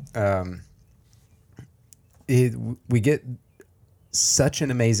scene, we get such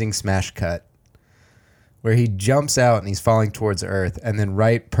an amazing smash cut where he jumps out and he's falling towards Earth, and then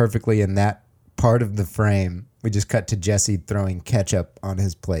right perfectly in that part of the frame, we just cut to Jesse throwing ketchup on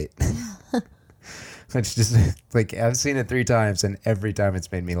his plate. It's just like I've seen it 3 times, and every time it's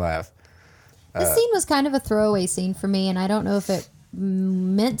made me laugh. This scene was kind of a throwaway scene for me, and I don't know if it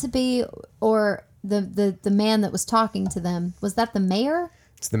meant to be or the man that was talking to them. Was that the mayor?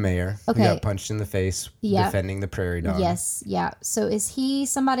 It's the mayor. Okay. Who got punched in the face Yep. defending the prairie dog. Yes, yeah. So is he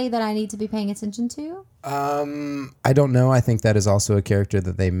somebody that I need to be paying attention to? I don't know. I think that is also a character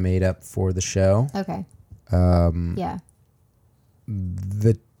that they made up for the show. Okay. Yeah.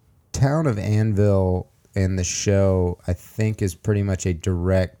 The town of Anvil in the show, I think, is pretty much a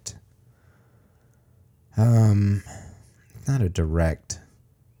direct, not a direct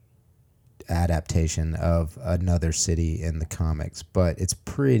adaptation of another city in the comics, but it's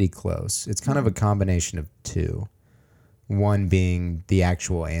pretty close. It's kind of a combination of two. One being the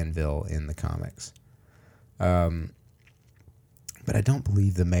actual Anvil in the comics. But I don't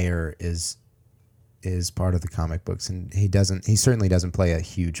believe the mayor is part of the comic books, and he certainly doesn't play a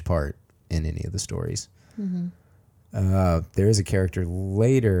huge part in any of the stories. There is a character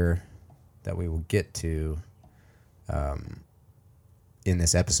later that we will get to in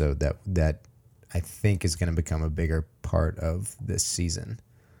this episode that I think is going to become a bigger part of this season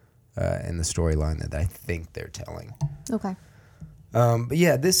in the storyline that I think they're telling. Okay. But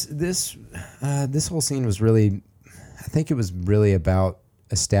yeah, this whole scene was really, I think it was really about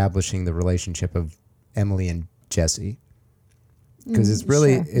establishing the relationship of Emily and Jesse, because it's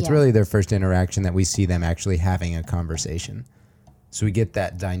really their first interaction that we see them actually having a conversation. So we get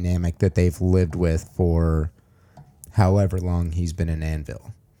that dynamic that they've lived with for however long he's been in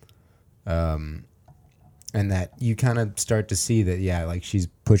Anvil. And that you kind of start to see that, yeah, like she's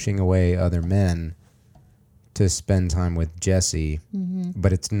pushing away other men to spend time with Jesse,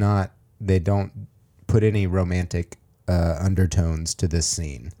 but it's not, they don't put any romantic undertones to this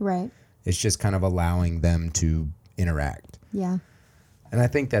scene. Right. It's just kind of allowing them to interact. Yeah. And I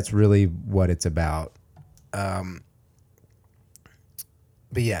think that's really what it's about. But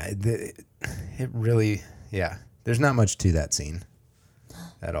yeah, it really, yeah, there's not much to that scene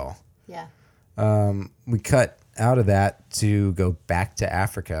at all. Yeah. We cut out of that to go back to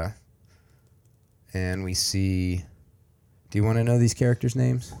Africa, and we see, do you want to know these characters'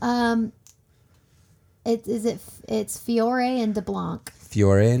 names? It's Fiore and DeBlanc.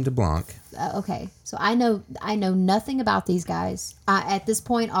 Fiore and DeBlanc. Okay, so I know nothing about these guys. At this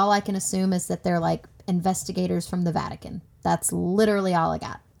point, all I can assume is that they're like investigators from the Vatican. That's literally all I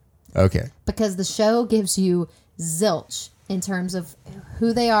got. Okay. Because the show gives you zilch in terms of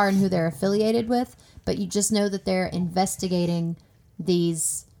who they are and who they're affiliated with, but you just know that they're investigating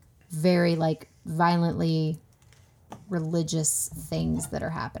these very like violently religious things that are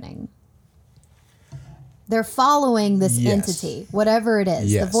happening. They're following this entity, whatever it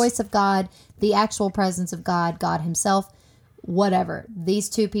is, the voice of God, the actual presence of God, God himself, whatever. These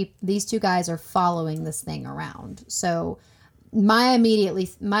two guys are following this thing around. So my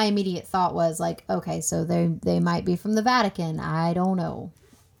immediate thought was like, okay, so they might be from the Vatican. I don't know.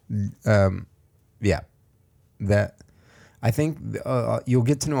 Yeah, that I think you'll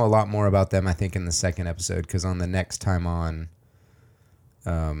get to know a lot more about them, I think, in the second episode, because on the next time on,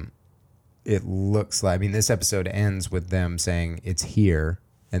 it looks like, I mean, this episode ends with them saying it's here,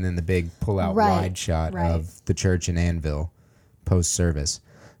 and then the big pull-out wide shot of the church in Anvil post-service.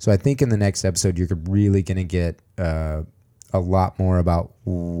 So I think in the next episode, you're really going to get a lot more about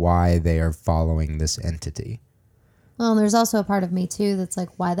why they are following this entity. Well, and there's also a part of me, too, that's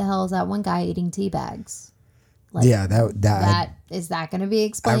like, why the hell is that one guy eating tea bags? Like, yeah, that is that going to be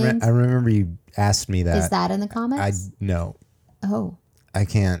explained? I remember you asked me that. Is that in the comics? No. Oh. I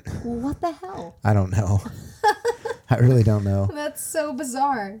can't. Well, what the hell? I don't know. I really don't know. That's so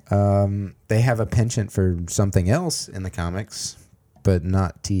bizarre. They have a penchant for something else in the comics, but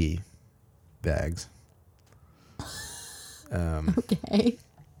not tea bags. Okay.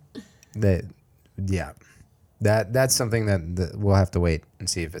 That's something that we'll have to wait and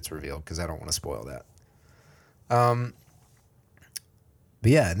see if it's revealed, because I don't want to spoil that. But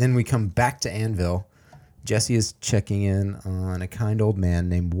yeah, then we come back to Anvil. Jesse is checking in on a kind old man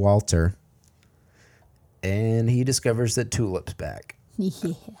named Walter, and he discovers that Tulip's back.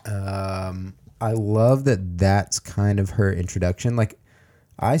 Yeah. I love that that's kind of her introduction. Like,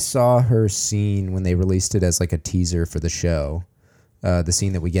 I saw her scene when they released it as like a teaser for the show. The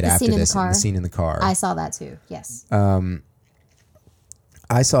scene that we get after this, the scene in the car. I saw that too, yes.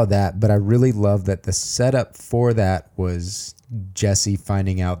 I saw that, but I really love that the setup for that was Jesse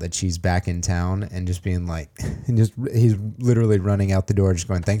finding out that she's back in town and just being like, and he's literally running out the door, just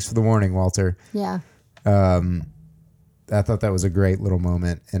going, "Thanks for the warning, Walter." Yeah. I thought that was a great little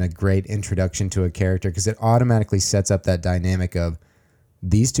moment and a great introduction to a character, because it automatically sets up that dynamic of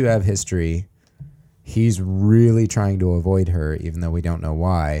these two have history. He's really trying to avoid her, even though we don't know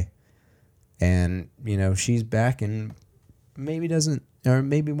why. And, you know, she's back and maybe doesn't, or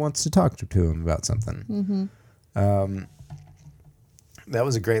maybe wants to talk to him about something. Mm-hmm. That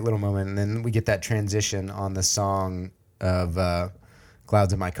was a great little moment. And then we get that transition on the song of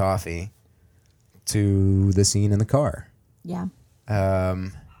Clouds in My Coffee to the scene in the car. Yeah.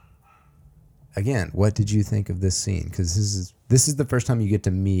 Again, what did you think of this scene? Because this is the first time you get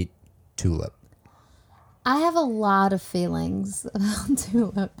to meet Tulip. I have a lot of feelings about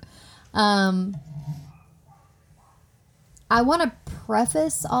Tulip. I want to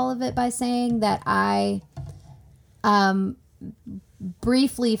preface all of it by saying that I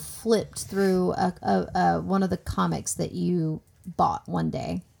briefly flipped through one of the comics that you bought one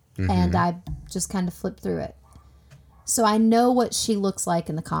day, and I just kind of flipped through it. So I know what she looks like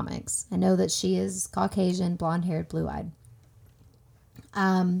in the comics. I know that she is Caucasian, blonde-haired, blue-eyed.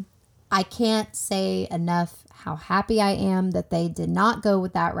 I can't say enough how happy I am that they did not go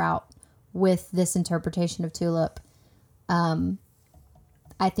with that route with this interpretation of Tulip.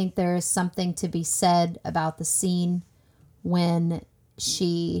 I think there is something to be said about the scene when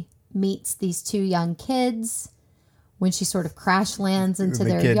she meets these two young kids, when she sort of crash lands into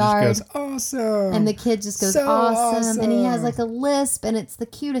their yard. Just goes, awesome. And the kid just goes, So awesome. And he has like a lisp, and it's the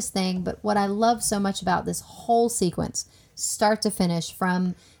cutest thing. But what I love so much about this whole sequence, start to finish,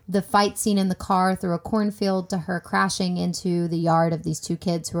 from the fight scene in the car through a cornfield to her crashing into the yard of these two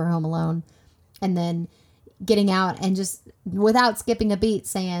kids who are home alone, and then getting out and just without skipping a beat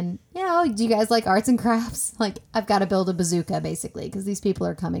saying, you know, do you guys like arts and crafts? Like, I've got to build a bazooka, basically, because these people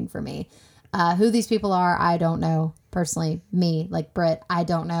are coming for me. Who these people are, I don't know. Personally, me, like Britt, I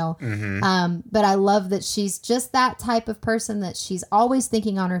don't know. But I love that she's just that type of person, that she's always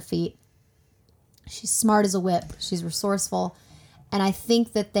thinking on her feet. She's smart as a whip. She's resourceful. And I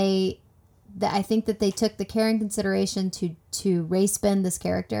think that they took the care and consideration to race bend this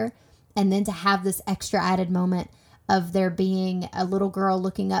character, and then to have this extra added moment of there being a little girl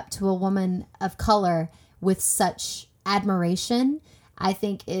looking up to a woman of color with such admiration, I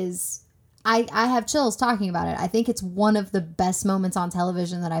think is, I have chills talking about it. I think it's one of the best moments on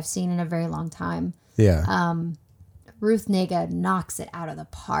television that I've seen in a very long time. Yeah. Ruth Negga knocks it out of the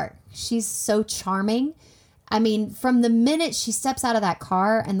park. She's so charming. I mean, from the minute she steps out of that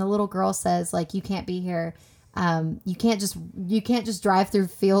car and the little girl says, like, you can't be here. You can't just drive through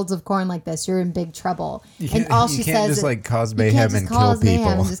fields of corn like this. You're in big trouble. And all she says just is, like cause mayhem and kill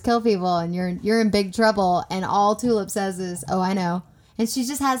people. Just kill people, and you're in big trouble. And all Tulip says is, "Oh, I know." And she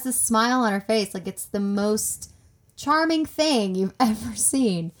just has this smile on her face, like it's the most charming thing you've ever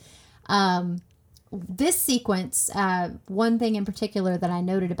seen. This sequence, one thing in particular that I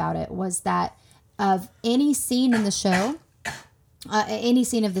noted about it was that of any scene in the show, any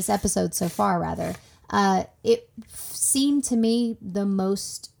scene of this episode so far, rather, it seemed to me the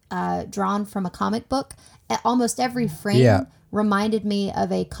most drawn from a comic book. Almost every frame reminded me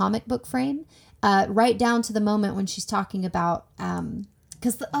of a comic book frame, right down to the moment when she's talking about, and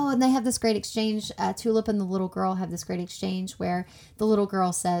they have this great exchange. Tulip and the little girl have this great exchange where the little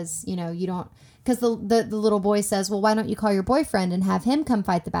girl says, you know, you don't, because the little boy says, well, why don't you call your boyfriend and have him come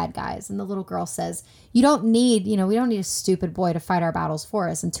fight the bad guys? And the little girl says, we don't need a stupid boy to fight our battles for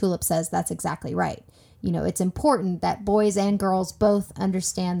us. And Tulip says, that's exactly right. You know, it's important that boys and girls both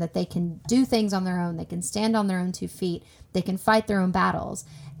understand that they can do things on their own. They can stand on their own 2 feet. They can fight their own battles.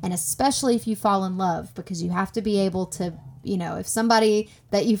 And especially if you fall in love, because you have to be able to, you know, if somebody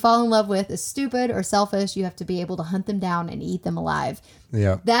that you fall in love with is stupid or selfish, you have to be able to hunt them down and eat them alive.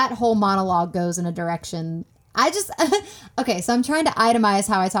 Yeah. That whole monologue goes in a direction. Okay, so I'm trying to itemize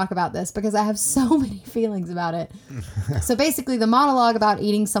how I talk about this because I have so many feelings about it. So basically the monologue about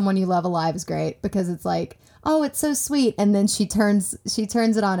eating someone you love alive is great because it's like, oh, it's so sweet. And then she turns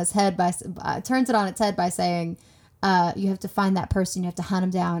it on its head by saying, you have to find that person, you have to hunt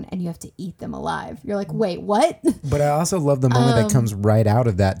them down, and you have to eat them alive. You're like, wait, what? But I also love the moment that comes right out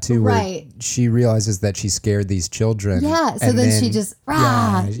of that too, where she realizes that she scared these children. Yeah, so then she just,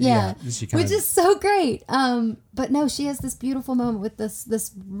 which is so great. But no, she has this beautiful moment with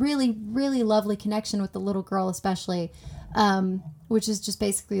this really, really lovely connection with the little girl especially, which is just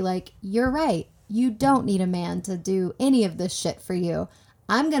basically like, you're right. You don't need a man to do any of this shit for you.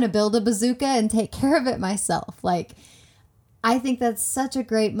 I'm going to build a bazooka and take care of it myself. Like, I think that's such a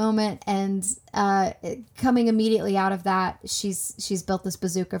great moment. And coming immediately out of that, she's built this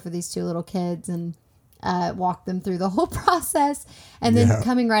bazooka for these 2 little kids and walked them through the whole process. And then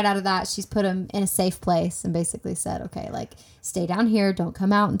coming right out of that, she's put them in a safe place and basically said, okay, like, stay down here. Don't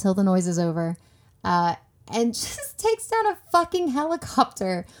come out until the noise is over. And just takes down a fucking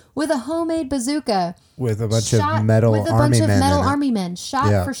helicopter with a homemade bazooka. With a bunch of metal army men,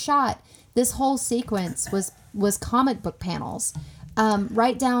 shot for shot. This whole sequence was comic book panels,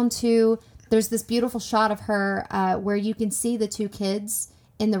 right down to there's this beautiful shot of her where you can see the two kids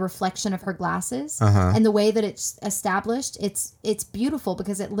in the reflection of her glasses, and the way that it's established, it's beautiful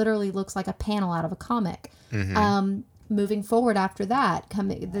because it literally looks like a panel out of a comic. Moving forward after that,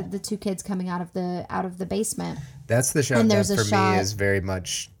 the two kids coming out of the basement. That's the shot And that there's a for shot- me is very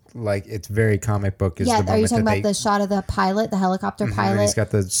much like, it's very comic book. Is Yeah, the are you moment talking that about the shot of the pilot, the helicopter pilot? And he's got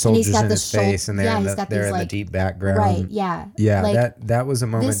the soldiers in his face, and they're yeah, in he's the, got they're these, in the like, deep background. Right, yeah. Yeah, Like, that was a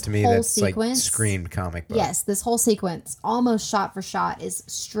moment this to me whole that's like sequence- screamed comic book. Yes, this whole sequence, almost shot for shot, is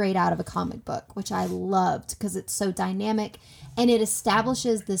straight out of a comic book, which I loved because it's so dynamic and it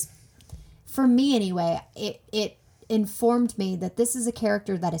establishes this. For me, anyway, it informed me that this is a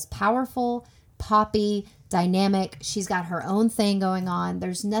character that is powerful, poppy, dynamic. She's got her own thing going on.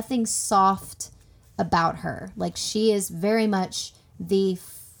 There's nothing soft about her. Like, she is very much the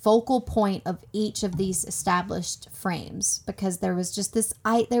focal point of each of these established frames, because there was just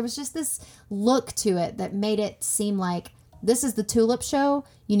this look to it that made it seem like this is the Tulip show.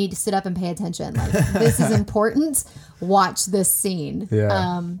 You need to sit up and pay attention. Like, this is important. Watch this scene.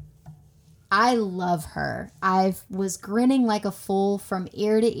 Yeah. I love her. I was grinning like a fool from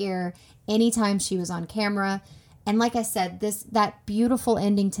ear to ear anytime she was on camera. And like I said, that beautiful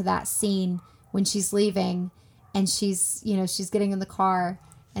ending to that scene when she's leaving and she's getting in the car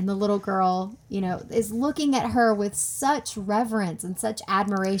and the little girl, is looking at her with such reverence and such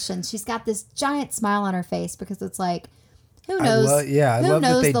admiration. She's got this giant smile on her face because it's like, who knows? I who love that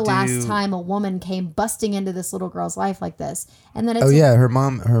knows they the last do- time a woman came busting into this little girl's life like this? And then it's her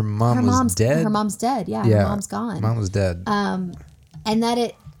mom was dead. Her mom's dead. Yeah, Yeah, her mom's gone. Mom was dead. And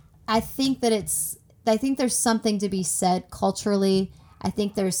that I think there's something to be said culturally. I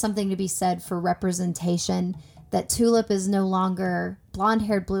think there's something to be said for representation, that Tulip is no longer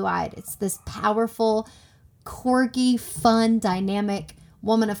blonde-haired, blue-eyed. It's this powerful, quirky, fun, dynamic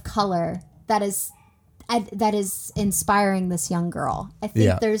woman of color that is inspiring this young girl. I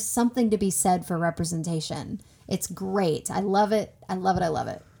think there's something to be said for representation. It's great. I love it. I love it. I love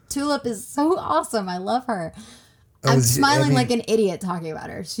it. Tulip is so awesome. I love her. I'm smiling like an idiot talking about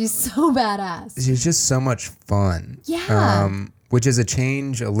her. She's so badass. She's just so much fun. Yeah. Which is a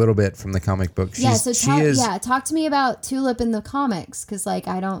change a little bit from the comic book. Talk to me about Tulip in the comics, because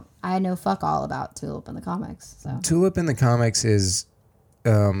I know fuck all about Tulip in the comics. So Tulip in the comics is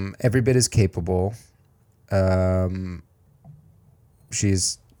every bit as capable.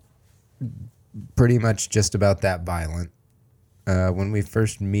 She's pretty much just about that violent. When we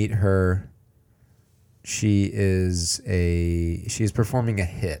first meet her, she is performing a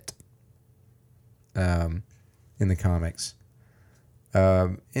hit in the comics.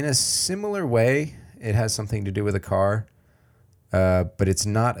 In a similar way, it has something to do with a car, but it's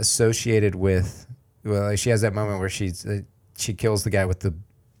not associated with. Well, like, she has that moment where she kills the guy with the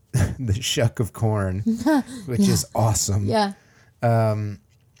the shuck of corn, which is awesome. yeah,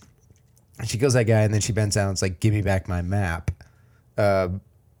 She kills that guy, and then she bends down and it's like, "Give me back my map."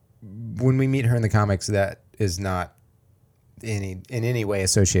 When we meet her in the comics, that is not in any way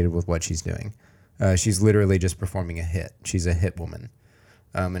associated with what she's doing. She's literally just performing a hit. She's a hit woman.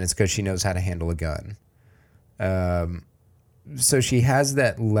 And it's because she knows how to handle a gun. So she has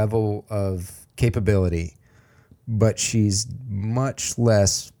that level of capability, but she's much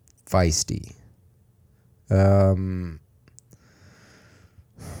less feisty. I'm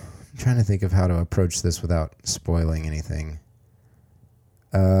trying to think of how to approach this without spoiling anything.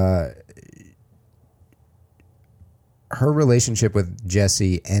 Her relationship with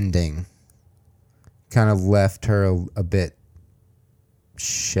Jesse ending kind of left her a bit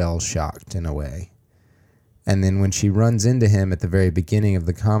shell-shocked in a way. And then when she runs into him at the very beginning of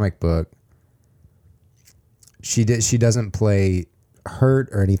the comic book, she doesn't play hurt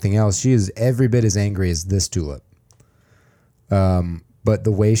or anything else. She is every bit as angry as this Tulip. But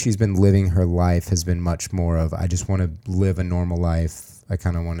the way she's been living her life has been much more of, I just want to live a normal life. I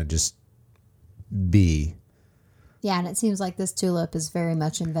kind of want to just be. yeah, and it seems like this Tulip is very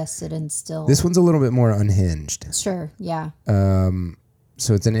much invested in still. This one's a little bit more unhinged. Sure, yeah.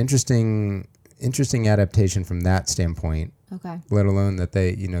 So it's an interesting adaptation from that standpoint. Okay. Let alone that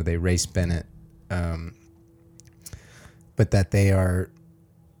they race Bennett, but that they are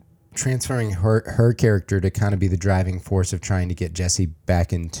transferring her character to kind of be the driving force of trying to get Jesse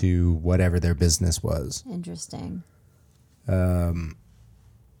back into whatever their business was. Interesting. That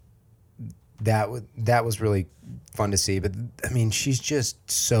was really fun to see. But I mean, she's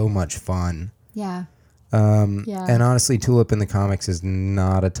just so much fun. Yeah. Yeah. And honestly, Tulip in the comics is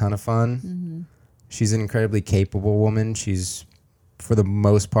not a ton of fun. Mm-hmm. She's an incredibly capable woman. She's, for the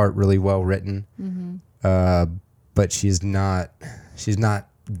most part, really well written. Mm-hmm. But she's not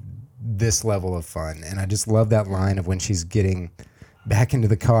this level of fun. And I just love that line of when she's getting back into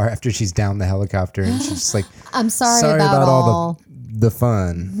the car after she's down the helicopter and she's just like, I'm sorry about all the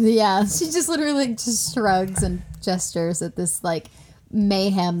fun. Yeah, she just literally just shrugs and gestures at this like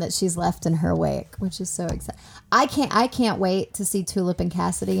mayhem that she's left in her wake, which is so exciting. I can't wait to see Tulip and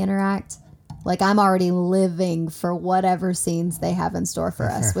Cassidy interact. Like, I'm already living for whatever scenes they have in store for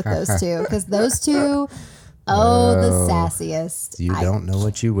us with those two, because those two, the sassiest. You don't know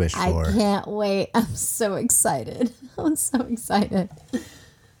what you wish for. I can't wait. I'm so excited. I'm so excited.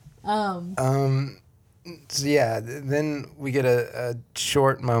 So yeah, then we get a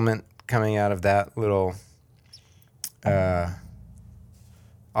short moment coming out of that little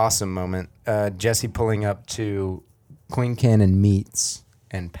awesome moment. Jesse pulling up to Queen Cannon Meats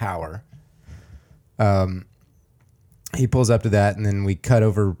and Power. He pulls up to that, and then we cut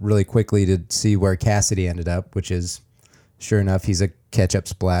over really quickly to see where Cassidy ended up, which is, sure enough, he's a ketchup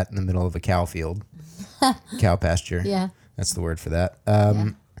splat in the middle of a cow field. Cow pasture. Yeah. That's the word for that.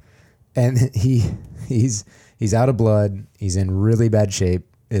 And he's out of blood. He's in really bad shape.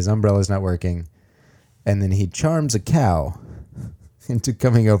 His umbrella's not working. And then he charms a cow into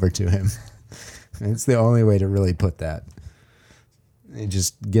coming over to him. It's the only way to really put that. He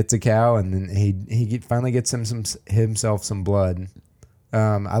just gets a cow, and then he finally gets himself some blood.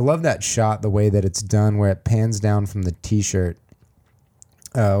 I love that shot, the way that it's done, where it pans down from the T-shirt.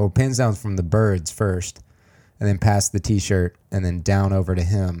 Pans down from the birds first, and then past the T-shirt, and then down over to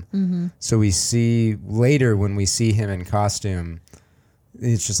him. Mm-hmm. So we see later, when we see him in costume,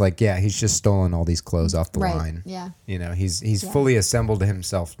 it's just like, yeah, he's just stolen all these clothes off the line. Yeah. You know, he's fully assembled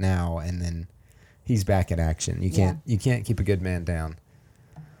himself now, and then he's back in action. You can't keep a good man down.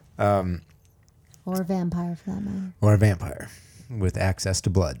 Or a vampire, for that matter. Or a vampire with access to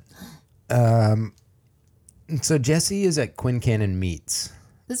blood. So Jesse is at Quincannon Meats.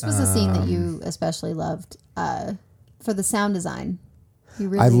 This was a scene that you especially loved for the sound design.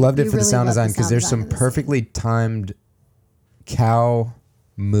 I loved it for the sound design because there's some perfectly timed cow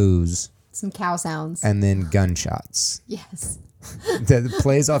moos. Some cow sounds. And then gunshots. Yes. That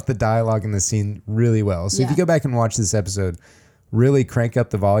plays off the dialogue in the scene really well. So if you go back and watch this episode, really crank up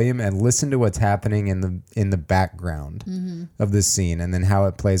the volume and listen to what's happening in the background of this scene, and then how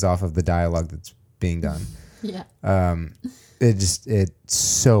it plays off of the dialogue that's being done. Yeah. It's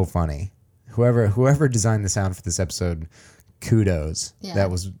so funny. Whoever designed the sound for this episode, kudos. Yeah. That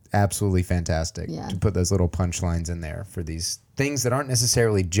was absolutely fantastic Yeah. to put those little punchlines in there for these things that aren't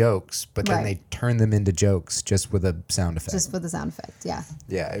necessarily jokes, but then they turn them into jokes just with a sound effect. Just with the sound effect, yeah.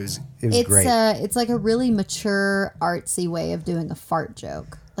 Yeah, it was great. It's like a really mature, artsy way of doing a fart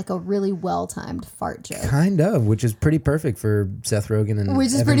joke. Like a really well-timed fart joke. Kind of, which is pretty perfect for Seth Rogen and Which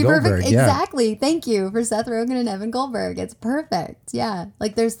is Evan pretty Goldberg. perfect. Yeah. Exactly. Thank you for Seth Rogen and Evan Goldberg. It's perfect. Yeah.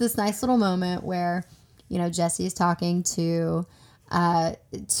 Like there's this nice little moment where, you know, Jesse is talking to the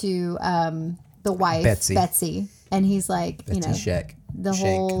wife, Betsy. And he's like, Betsy you know, Shank.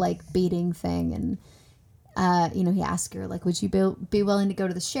 whole like beating thing. And, you know, he asks her, like, would you be willing to go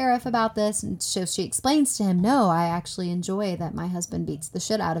to the sheriff about this? And so she explains to him, no, I actually enjoy that my husband beats the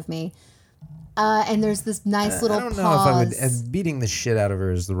shit out of me. And there's this nice little pause. I don't know if I would. Beating the shit out of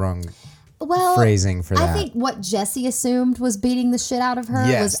her is the wrong phrasing for that. I think what Jesse assumed was beating the shit out of her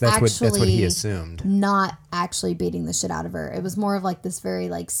was that's what he assumed. Not actually beating the shit out of her. It was more of like this very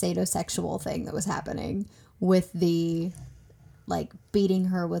like sadosexual thing that was happening with the like beating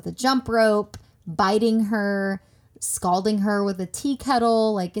her with a jump rope, biting her, scalding her with a tea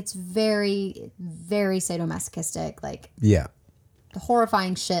kettle. Like it's very, very sadomasochistic. Like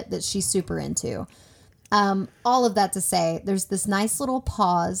horrifying shit that she's super into. All of that to say, there's this nice little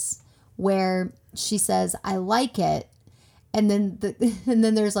pause where she says, I like it. And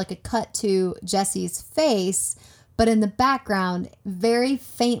then there's like a cut to Jesse's face, but in the background, very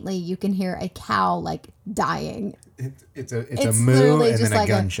faintly, you can hear a cow like dying. It's a moo and then a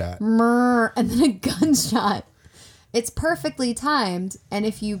gunshot. And then a gunshot. It's perfectly timed. And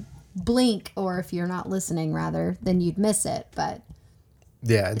if you blink, or if you're not listening rather, then you'd miss it. But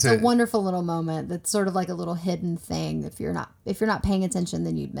yeah, it's a wonderful little moment that's sort of like a little hidden thing. If you're not paying attention,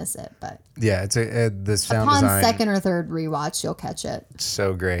 then you'd miss it. But yeah, it's the sound upon design. Second or third rewatch, you'll catch it.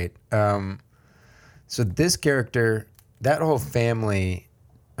 So great. So this character, that whole family,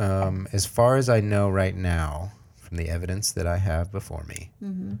 as far as I know right now, from the evidence that I have before me,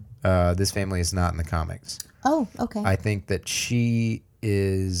 this family is not in the comics. Oh, okay. I think that she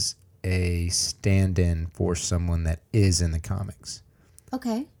is a stand-in for someone that is in the comics.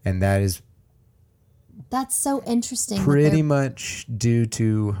 Okay. And that's so interesting. Pretty much due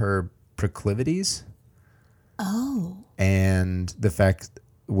to her proclivities. Oh. And the fact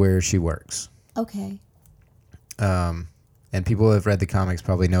where she works. Okay. And people who have read the comics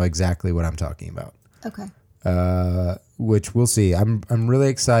probably know exactly what I'm talking about. Okay. Which we'll see. I'm really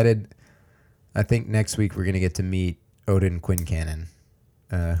excited. I think next week we're going to get to meet Odin Quincannon,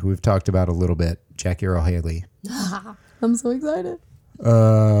 who we've talked about a little bit. Jackie Earle Haley. I'm so excited.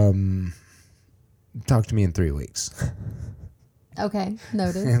 Talk to me in 3 weeks. Okay,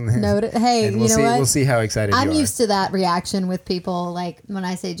 noted. Noted. Hey, And you know what? We'll see how excited I'm you are. used to that reaction with people. Like when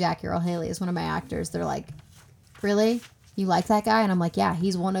I say Jackie Earle Haley is one of my actors, they're like, "Really? You like that guy?" And I'm like, "Yeah,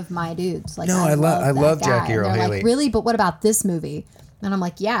 he's one of my dudes." Like, No, I that love guy. Jackie And Earle they're Haley. Like, really? But what about this movie? And I'm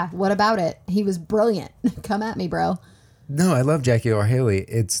like, "Yeah, what about it? He was brilliant. Come at me, bro." No, I love Jackie Earle Haley.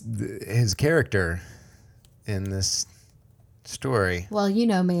 It's his character in this story. Well, you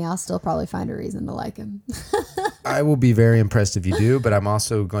know me. I'll still probably find a reason to like him. I will be very impressed if you do, but I'm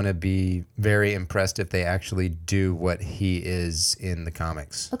also going to be very impressed if they actually do what he is in the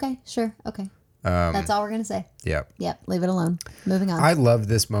comics. Okay, sure. Okay. That's all we're going to say. Yeah. Yep, leave it alone. Moving on. I love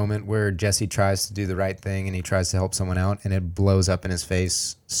this moment where Jesse tries to do the right thing and he tries to help someone out and it blows up in his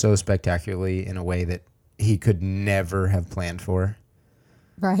face so spectacularly in a way that he could never have planned for.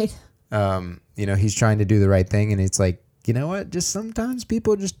 Right? He's trying to do the right thing and it's like, you know what? Just sometimes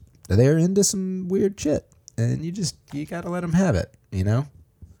people they're into some weird shit and you got to let them have it, you know?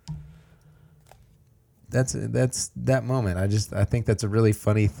 That's that moment. I think that's a really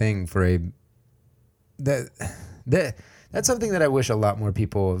funny thing for that's something that I wish a lot more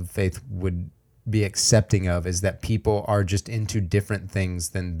people of faith would be accepting of, is that people are just into different things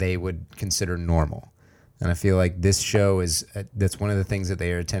than they would consider normal. And I feel like this show that's one of the things that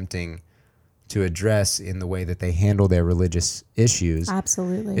they are attempting to address in the way that they handle their religious issues.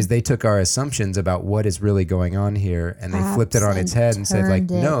 Absolutely. Is they took our assumptions about what is really going on here and they flipped it on its head and said like,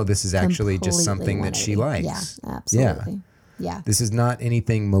 no, this is actually just something that she likes. Yeah, absolutely. Yeah. This is not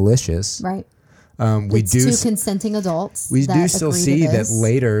anything malicious. Right. It's two consenting adults. We that do still agree to see that this.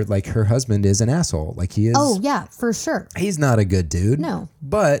 later, like her husband is an asshole. Like he is. Oh yeah, for sure. He's not a good dude. No.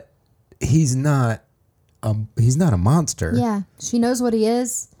 But he's not a monster. Yeah. She knows what he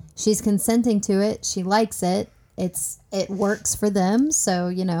is. She's consenting to it. She likes it. It works for them.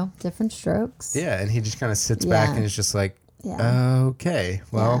 So, different strokes. Yeah, and he just kind of sits back and is just like, okay,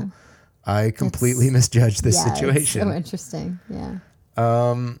 well, I completely misjudged this situation. It's so interesting. Yeah.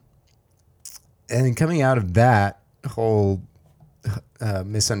 And coming out of that whole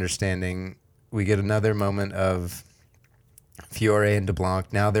misunderstanding, we get another moment of Fiore and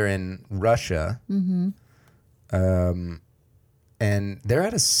DeBlanc. Now they're in Russia. Mm-hmm. And they're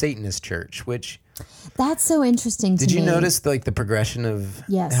at a Satanist church, which... That's so interesting to me. Did you notice the progression of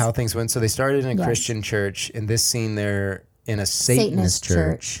how things went? So they started in a Christian church. In this scene, they're in a Satanist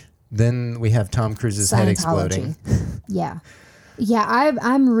church. Then we have Tom Cruise's head exploding. Yeah. Yeah,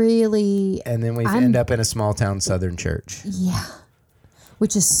 I'm really... And then we end up in a small town Southern church. Yeah.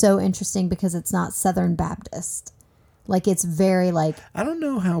 Which is so interesting because it's not Southern Baptist. Like, it's very I don't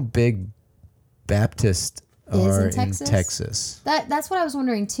know how big Baptist are in Texas. That's what I was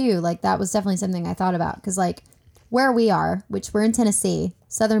wondering too. Like, that was definitely something I thought about. Because, where we are, which we're in Tennessee,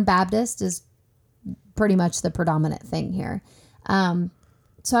 Southern Baptist is pretty much the predominant thing here.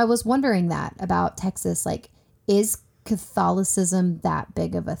 So I was wondering that about Texas. Is Catholicism that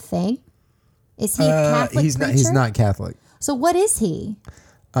big of a thing? Is he a Catholic He's preacher? He's not Catholic. So what is he?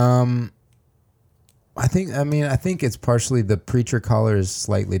 I think it's partially the preacher collar is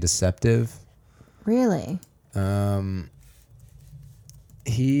slightly deceptive. Really?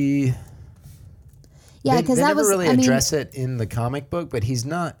 He... Yeah, because they that never was really address it in the comic book, but he's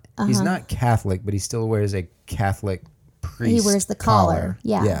not Catholic, but he still wears a Catholic priest. He wears the collar.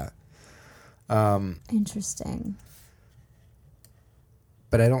 Yeah. Interesting.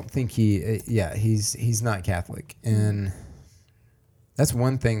 But I don't think he's not Catholic, and that's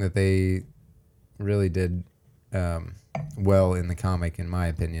one thing that they really did well in the comic, in my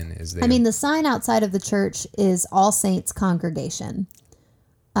opinion. Is the sign outside of the church is All Saints Congregation.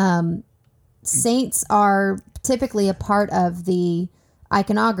 Saints are typically a part of the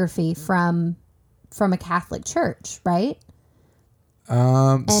iconography from a Catholic church, right?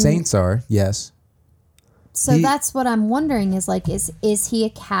 Saints are, yes. So that's what I'm wondering is he a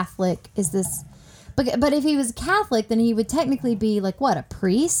Catholic? Is this... But if he was Catholic, then he would technically be a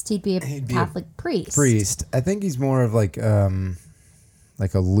priest? He'd be a Catholic priest. Priest. I think he's more of a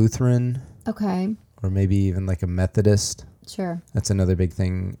Lutheran. Okay. Or maybe even a Methodist. Sure. That's another big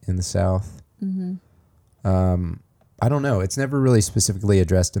thing in the South. Mm-hmm. I don't know. It's never really specifically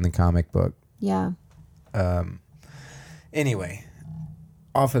addressed in the comic book. Yeah. Anyway,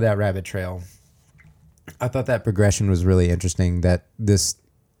 off of that rabbit trail, I thought that progression was really interesting, that this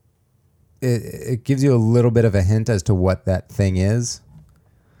it gives you a little bit of a hint as to what that thing is.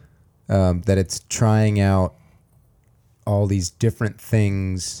 That it's trying out all these different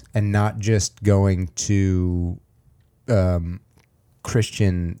things and not just going to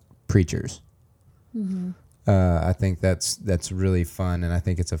Christian preachers. Mm-hmm. I think that's really fun, and I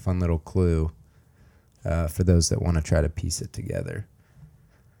think it's a fun little clue for those that want to try to piece it together.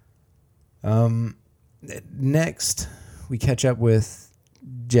 Next, we catch up with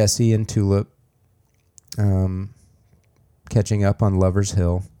Jesse and Tulip, catching up on Lover's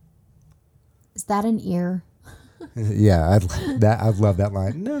Hill. Is that an ear? Yeah, I'd love that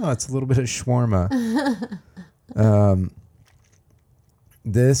line. No, it's a little bit of shawarma.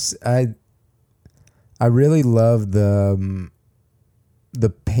 I really love the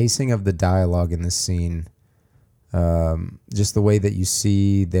pacing of the dialogue in this scene. Just the way that you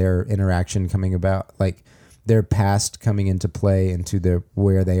see their interaction coming about, like their past coming into play into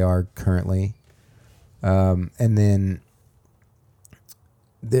where they are currently. And then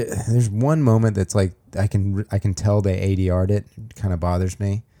there's one moment that's like I can tell they ADR'd it. It kind of bothers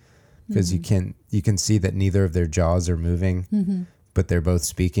me because you can see that neither of their jaws are moving, but they're both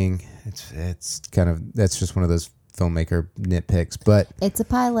speaking. It's kind of, that's just one of those filmmaker nitpicks. But it's a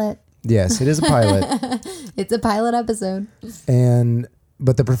pilot. Yes, it is a pilot. It's a pilot episode.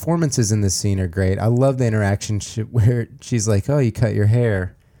 But the performances in this scene are great. I love the interaction where she's like, "Oh, you cut your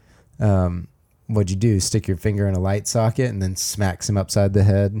hair. What'd you do? Stick your finger in a light socket?" And then smacks him upside the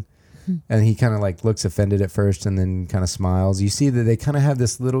head. And he kind of like looks offended at first and then kind of smiles. You see that they kind of have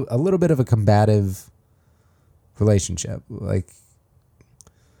this a little bit of a combative relationship. Like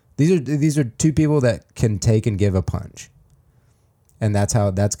these are two people that can take and give a punch. And that's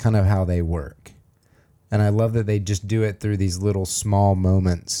kind of how they work. And I love that they just do it through these little small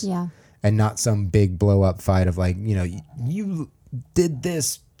moments. Yeah. And not some big blow up fight of like, you did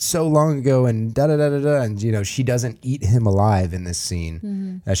this so long ago and da da da da da. And, she doesn't eat him alive in this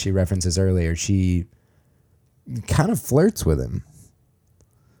scene, as she references earlier. She kind of flirts with him.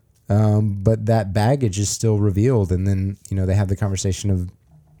 But that baggage is still revealed. And then, they have the conversation of,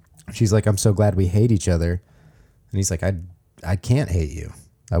 she's like, "I'm so glad we hate each other." And he's like, I can't hate you.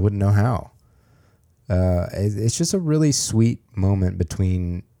 I wouldn't know how. It's just a really sweet moment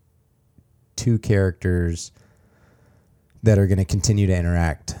between two characters that are going to continue to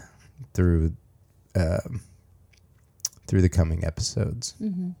interact through the coming episodes.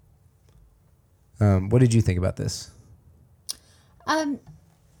 What did you think about this? I'm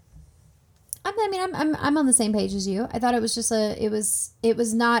on the same page as you. I thought it was just it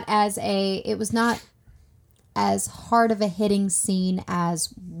was not as hard of a hitting scene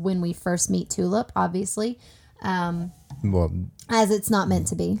as when we first meet Tulip, obviously. As it's not meant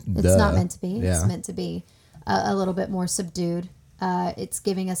to be. It's not meant to be. Yeah. It's meant to be a little bit more subdued. It's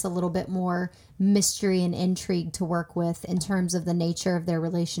giving us a little bit more mystery and intrigue to work with in terms of the nature of their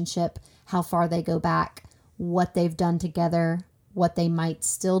relationship, how far they go back, what they've done together, what they might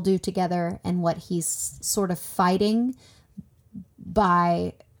still do together, and what he's sort of fighting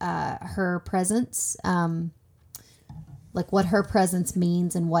by her presence. Like what her presence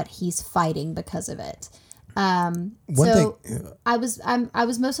means and what he's fighting because of it. I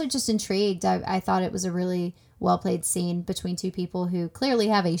was mostly just intrigued. I thought it was a really well played scene between two people who clearly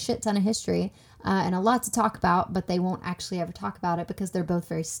have a shit ton of history and a lot to talk about, but they won't actually ever talk about it because they're both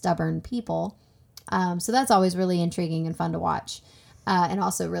very stubborn people. So that's always really intriguing and fun to watch. And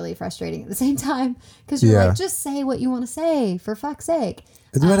also really frustrating at the same time because you're like, just say what you want to say for fuck's sake.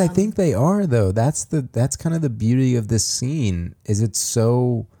 But I think they are though. That's kind of the beauty of this scene. Is it's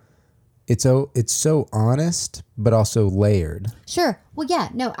so honest but also layered. Sure. Well, yeah.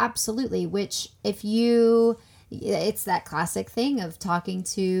 No, absolutely. Which it's that classic thing of talking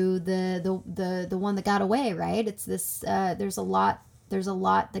to the one that got away, right? It's this. There's a lot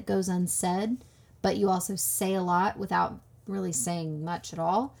that goes unsaid, but you also say a lot without really saying much at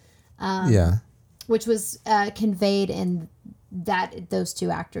all. Which was conveyed in that those two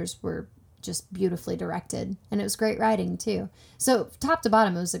actors were just beautifully directed, and it was great writing too. So top to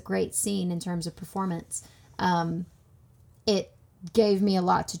bottom, it was a great scene in terms of performance. It gave me a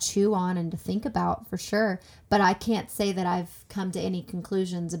lot to chew on and to think about for sure, but I can't say that I've come to any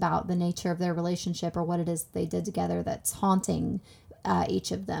conclusions about the nature of their relationship or what it is they did together that's haunting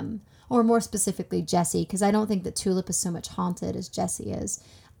each of them, or more specifically Jesse, because I don't think that Tulip is so much haunted as Jesse is.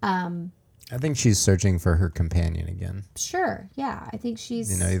 I think she's searching for her companion again. Sure, yeah. I think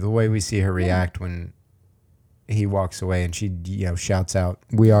she's... the way we see her react when he walks away and she shouts out,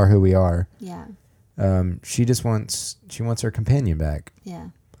 "We are who we are." Yeah. She wants her companion back.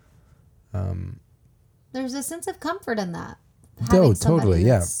 Yeah. There's a sense of comfort in that. Having somebody totally,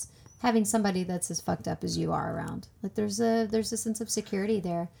 yeah. having somebody that's as fucked up as you are around. Like there's a sense of security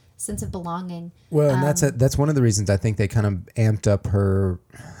there, sense of belonging. Well, and that's one of the reasons I think they kind of amped up her.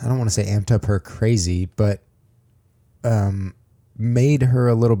 I don't want to say amped up her crazy, but made her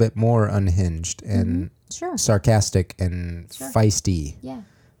a little bit more unhinged and Sure. sarcastic and feisty. Yeah.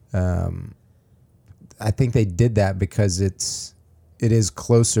 I think they did that because it is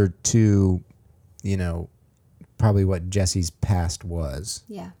closer to, probably what Jesse's past was.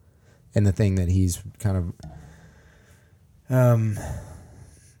 Yeah. And the thing that he's kind of,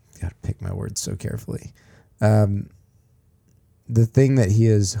 got to pick my words so carefully. The thing that he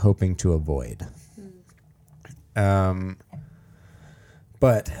is hoping to avoid.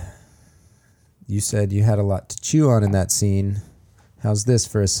 But you said you had a lot to chew on in that scene. How's this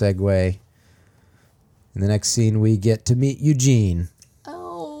for a segue? In the next scene, we get to meet Eugene.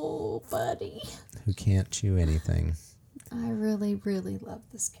 Oh, buddy. Who can't chew anything. I really, really love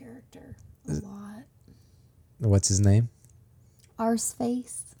this character a lot. What's his name?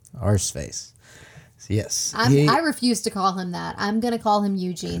 Arseface. Arseface. Yes. I refuse to call him that. I'm going to call him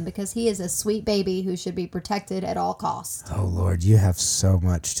Eugene because he is a sweet baby who should be protected at all costs. Oh, Lord, you have so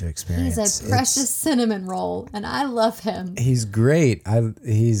much to experience. He's a precious cinnamon roll, and I love him. He's great.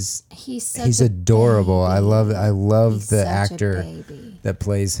 He's He's adorable. Baby. I love He's the such a actor baby. that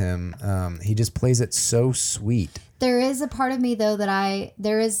plays him. He just plays it so sweet. There is a part of me though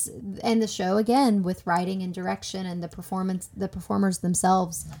and the show again with writing and direction and the performers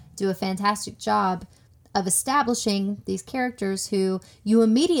themselves do a fantastic job of establishing these characters who you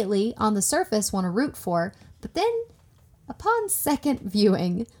immediately on the surface want to root for, but then upon second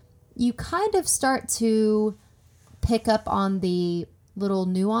viewing, you kind of start to pick up on the little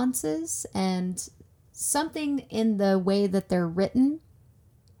nuances and something in the way that they're written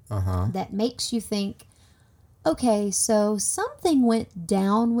that makes you think, okay, so something went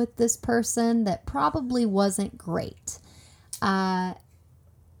down with this person that probably wasn't great.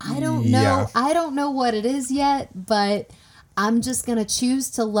 I don't know. Yeah. I don't know what it is yet, but I'm just going to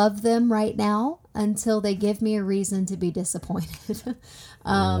choose to love them right now until they give me a reason to be disappointed.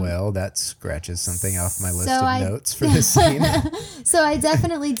 Well, that scratches something off my list so of notes for this scene. So I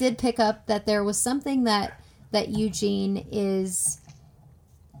definitely did pick up that there was something that Eugene is,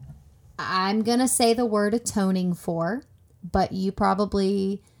 I'm going to say the word atoning for, but you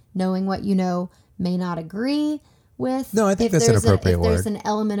probably, knowing what you know, may not agree with. No, I think that's an appropriate word. There's an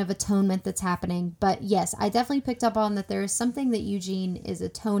element of atonement that's happening. But yes, I definitely picked up on that there is something that Eugene is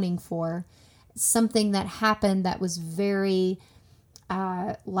atoning for, something that happened that was very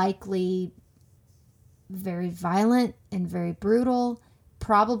likely very violent and very brutal,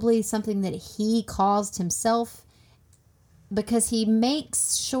 probably something that he caused himself, because he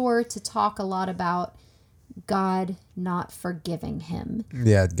makes sure to talk a lot about God not forgiving him.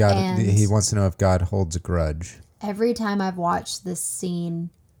 Yeah, God. And he wants to know if God holds a grudge. Every time I've watched this scene,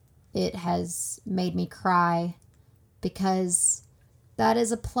 it has made me cry, because that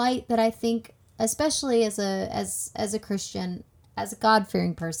is a plight that I think, especially as a Christian, as a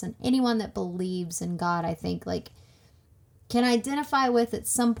God-fearing person, anyone that believes in God, I think can identify with. At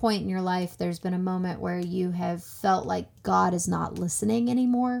some point in your life, there's been a moment where you have felt like God is not listening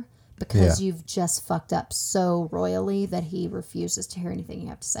anymore because you've just fucked up so royally that he refuses to hear anything you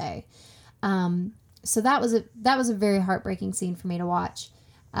have to say. So that was a very heartbreaking scene for me to watch.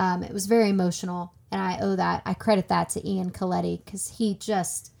 It was very emotional, and I credit that to Ian Coletti, because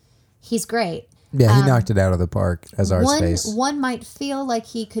he's great. Yeah, he knocked it out of the park as Arseface. One might feel like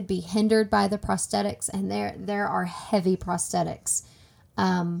he could be hindered by the prosthetics, and there are heavy prosthetics.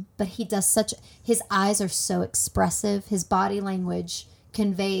 But he does his eyes are so expressive. His body language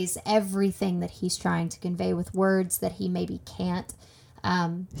conveys everything that he's trying to convey with words that he maybe can't.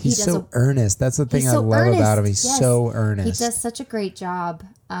 He's so earnest. That's the thing I love about him. He's so earnest. He does such a great job.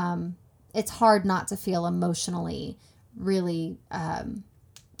 It's hard not to feel emotionally really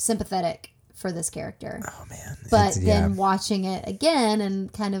sympathetic for this character. Oh, man. But then watching it again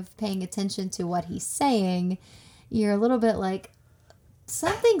and kind of paying attention to what he's saying, you're a little bit like,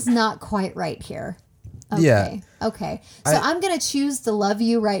 something's not quite right here. Okay. Yeah. Okay. So I'm going to choose to love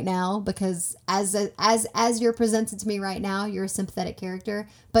you right now, because as you're presented to me right now, you're a sympathetic character,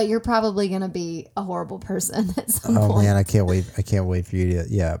 but you're probably going to be a horrible person at some point. Oh man, I can't wait for you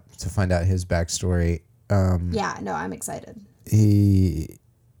to find out his backstory. Yeah, no, I'm excited.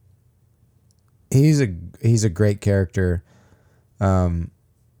 He's a great character.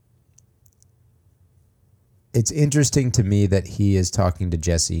 It's interesting to me that he is talking to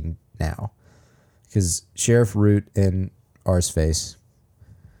Jesse now, because Sheriff Root and Arseface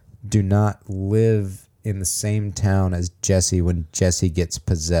do not live in the same town as Jesse when Jesse gets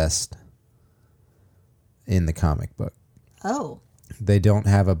possessed in the comic book. Oh, They don't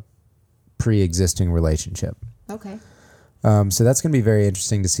have a pre-existing relationship. okay. So that's going to be very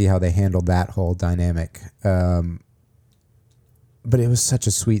interesting to see how they handle that whole dynamic. But it was such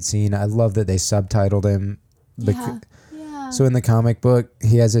a sweet scene. I love that they subtitled him. Yeah. So in the comic book,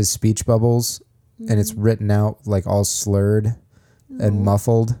 he has his speech bubbles, and it's written out like all slurred and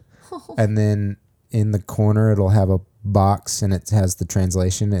muffled. And then in the corner, it'll have a box, and it has the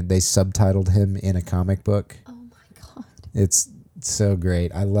translation. And they subtitled him in a comic book. Oh my God. It's so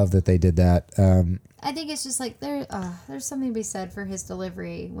great. I love that they did that. I think it's just like there's something to be said for his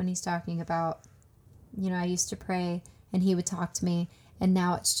delivery when he's talking about, I used to pray and he would talk to me, and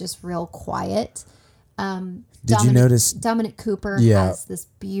now it's just real quiet. Did you notice Dominic Cooper Yeah. has this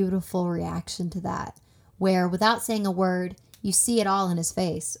beautiful reaction to that, where without saying a word, you see it all in his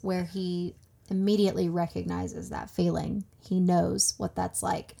face, where he immediately recognizes that feeling. He knows what that's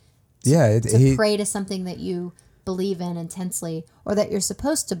like. To pray to something that you believe in intensely, or that you're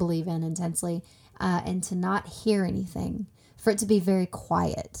supposed to believe in intensely, and to not hear anything, for it to be very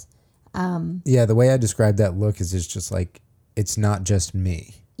quiet. the way I described that look is it's just like, it's not just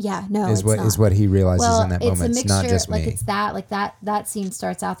me. Yeah, no, is what he realizes in that moment. It's not just like me. it's that, like that scene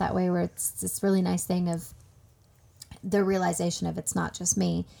starts out that way, where it's this really nice thing of the realization of it's not just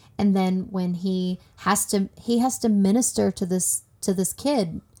me. And then when he has to minister to this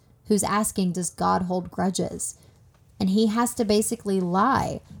kid who's asking, does God hold grudges? And he has to basically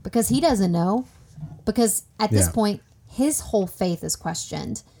lie because he doesn't know, because at this point his whole faith is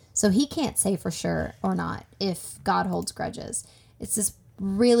questioned. So he can't say for sure or not if God holds grudges. It's this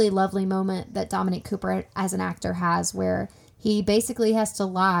really lovely moment that Dominic Cooper as an actor has, where he basically has to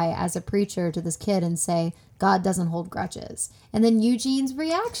lie as a preacher to this kid and say, God doesn't hold grudges. And then Eugene's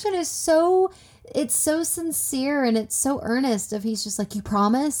reaction is so sincere and it's so earnest of, he's just like, you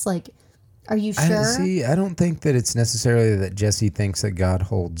promise? Like, are you sure? I don't think that it's necessarily that Jesse thinks that God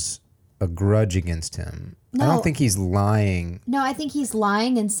holds a grudge against him. No. I don't think he's lying. No, I think he's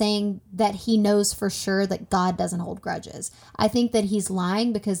lying and saying that he knows for sure that God doesn't hold grudges. I think that he's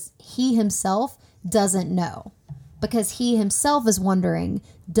lying because he himself doesn't know. Because he himself is wondering,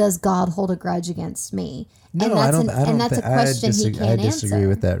 does God hold a grudge against me? No, and that's a question he can't answer. I disagree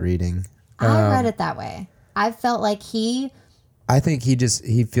with that reading. I read it that way. I felt like I think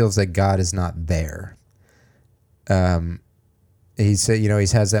he feels that God is not there. He said, he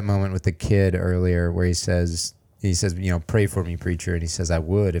has that moment with the kid earlier where he says, pray for me, preacher. And he says, I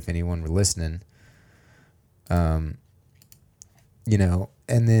would if anyone were listening. And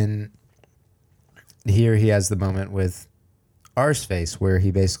then here he has the moment with Arseface where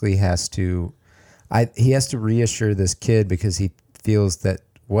he basically has to reassure this kid because he feels that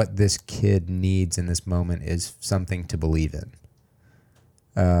what this kid needs in this moment is something to believe in.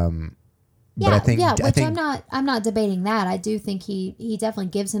 But I think I'm not debating that. I do think he definitely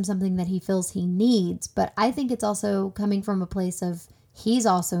gives him something that he feels he needs, but I think it's also coming from a place of he's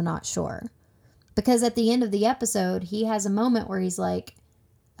also not sure. Because at the end of the episode, he has a moment where he's like,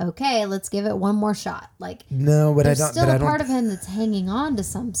 okay, let's give it one more shot. Like, no, but there's still a part of him that's hanging on to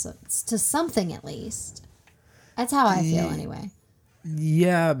something at least. That's how I feel anyway.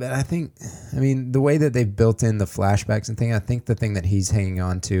 Yeah, but the way that they've built in the flashbacks and thing, I think the thing that he's hanging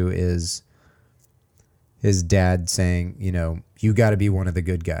on to is his dad saying, you got to be one of the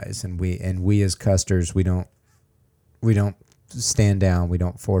good guys, and we as Custers, we don't stand down, we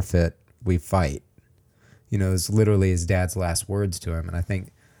don't forfeit, we fight. It's literally his dad's last words to him, and I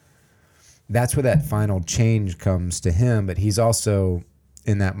think that's where that final change comes to him. But he's also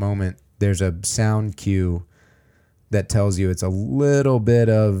in that moment. There's a sound cue that tells you it's a little bit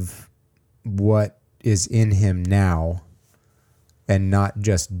of what is in him now, and not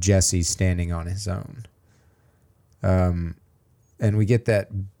just Jesse standing on his own. And we get that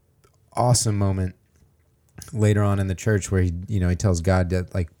awesome moment later on in the church where he tells God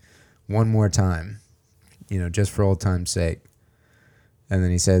that, like, one more time, just for old time's sake. And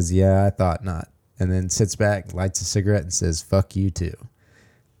then he says, yeah, I thought not. And then sits back, lights a cigarette and says, fuck you too.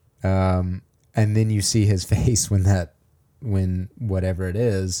 And then you see his face when whatever it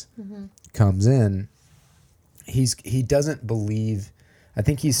is comes in. He doesn't believe. I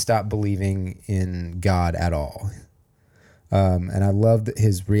think he's stopped believing in God at all. And I loved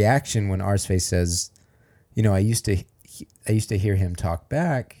his reaction when Arseface says, I used to hear him talk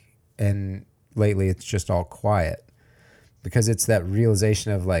back, and lately it's just all quiet, because it's that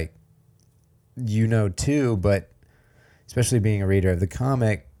realization of like, too, but especially being a reader of the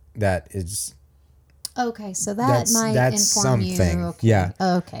comic, that is Okay, so that might that's inform something. you. Okay. Yeah.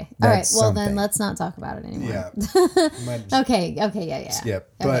 Okay. All right. That's Well, then something. let's not talk about it anymore. Yeah. Might just- Okay. Okay. Yeah. Yeah.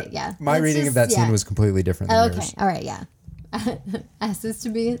 But Okay, yeah. my Let's reading just- of that scene yeah. was completely different than Okay. yours. All right. Yeah. As is to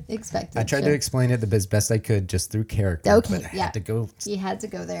be expected. I tried sure. to explain it as best I could just through character. Okay, But I yeah. had to go. You had to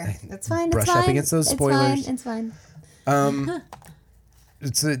go there. That's fine. brush it's up fine. against those It's spoilers. fine. It's fine.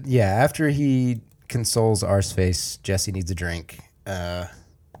 After he consoles Arseface, Jesse needs a drink.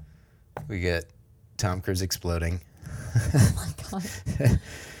 We get Tom Cruise exploding, Oh my god.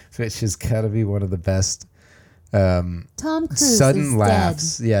 which has got to be one of the best Tom Cruise sudden is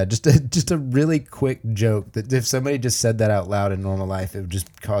laughs. Yeah, just a really quick joke that if somebody just said that out loud in normal life, it would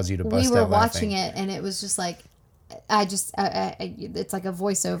just cause you to dead. bust We were out watching laughing. it, and it was just like, it's like a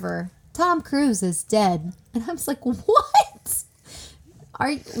voiceover. Tom Cruise is dead, and I was like, what?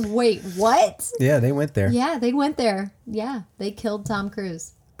 Wait, what? Yeah, they went there. Yeah, they went there. Yeah, they killed Tom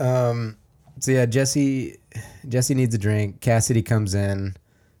Cruise. So yeah, Jesse needs a drink. Cassidy comes in.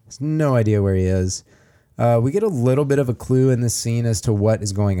 Has no idea where he is. We get a little bit of a clue in this scene as to what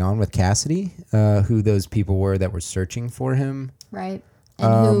is going on with Cassidy, who those people were that were searching for him. Right.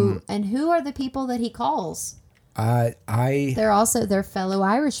 And who are the people that he calls? They're fellow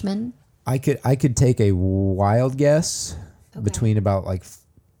Irishmen. I could take a wild guess between about like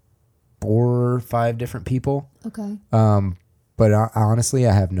 4 or 5 different people. Okay. But honestly,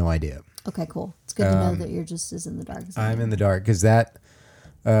 I have no idea. Okay, cool. It's good to know that you're just as in the dark as I I'm am. in the dark because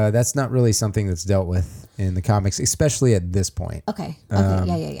that's not really something that's dealt with in the comics, especially at this point. Okay.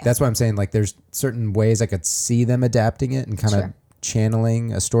 Yeah. That's why I'm saying like there's certain ways I could see them adapting it and kind of Sure.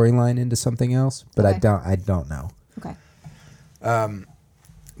 channeling a storyline into something else, but Okay. I don't know. Okay.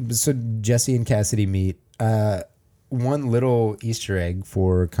 So Jesse and Cassidy meet. One little Easter egg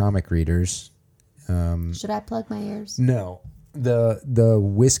for comic readers. Should I plug my ears? No, the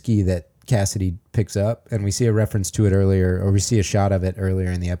whiskey that Cassidy picks up, and we see a reference to it earlier, or we see a shot of it earlier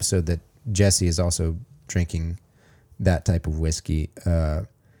in the episode that Jesse is also drinking that type of whiskey,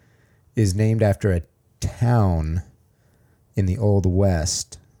 is named after a town in the Old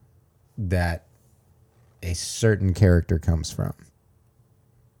West that a certain character comes from.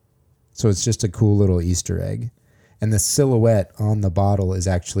 So it's just a cool little Easter egg. And the silhouette on the bottle is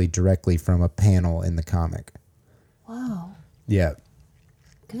actually directly from a panel in the comic. Wow. Yeah.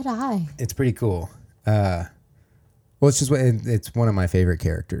 Good eye. It's pretty cool. Well, it's one of my favorite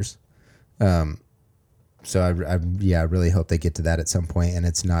characters. So I really hope they get to that at some point, and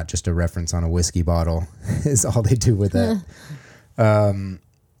it's not just a reference on a whiskey bottle is all they do with it.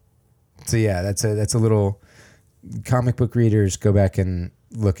 So yeah, that's a little comic book readers go back and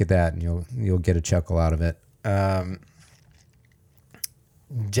look at that, and you'll get a chuckle out of it.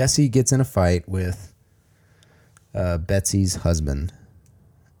 Jesse gets in a fight with Betsy's husband.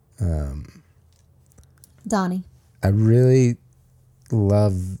 Donnie. I really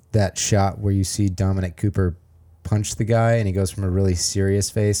love that shot where you see Dominic Cooper punch the guy and he goes from a really serious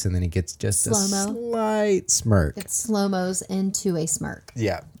face and then he gets just Slow-mo. a slight smirk. It slow-mos into a smirk.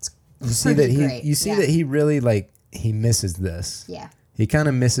 Yeah. You see that great, that he really he misses this. Yeah. He kind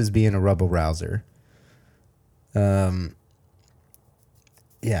of misses being a rebel rouser.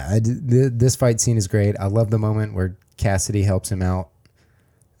 This fight scene is great. I love the moment where Cassidy helps him out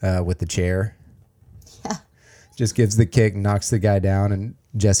with the chair. Yeah. Just gives the kick, knocks the guy down, and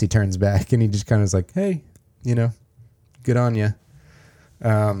Jesse turns back, and he just kind of is like, hey, good on you.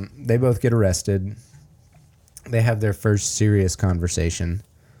 They both get arrested. They have their first serious conversation,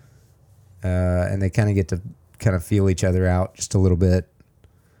 and they kind of get to kind of feel each other out just a little bit,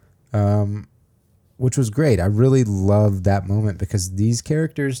 which was great. I really loved that moment because these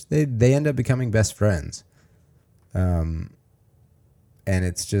characters, they end up becoming best friends. And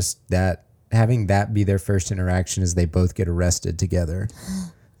it's just that having that be their first interaction as they both get arrested together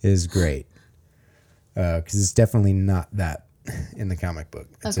is great. Because it's definitely not that in the comic book.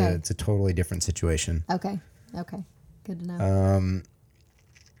 It's a totally different situation. Okay. Good to know.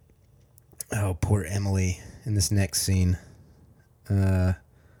 Oh, poor Emily in this next scene.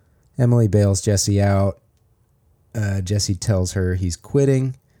 Emily bails Jesse out. Jesse tells her he's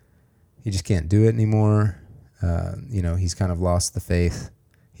quitting. He just can't do it anymore. He's kind of lost the faith.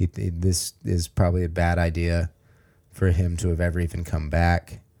 This is probably a bad idea for him to have ever even come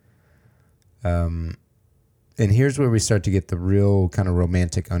back. And here's where we start to get the real kind of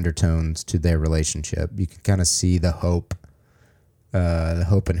romantic undertones to their relationship. You can kind of see the hope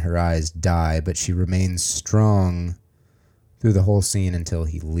in her eyes die, but she remains strong through the whole scene until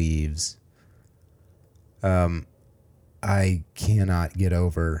he leaves. I cannot get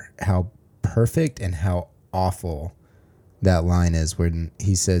over how perfect and how awful that line is, when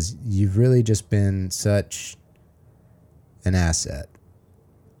he says, "You've really just been such an asset."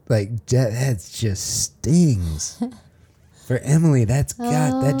 Like, that just stings. For Emily, that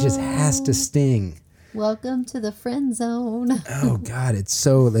just has to sting. Welcome to the friend zone. Oh God,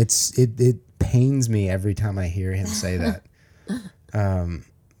 it pains me every time I hear him say that.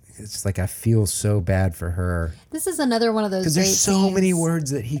 It's like I feel so bad for her. This is another one of those Because great there's so scenes. many words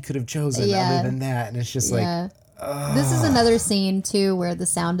that he could have chosen other than that, and it's just like, This is another scene too where the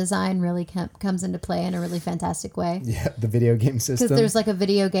sound design really comes into play in a really fantastic way. yeah, the video game system. Because there's like a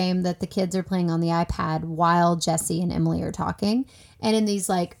video game that the kids are playing on the iPad while Jesse and Emily are talking, and in these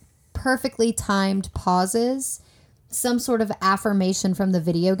like perfectly timed pauses, some sort of affirmation from the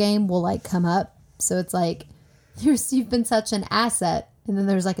video game will like come up. So it's like, you've been such an asset. And then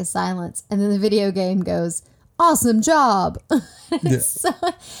there's like a silence. And then the video game goes, awesome job. And it's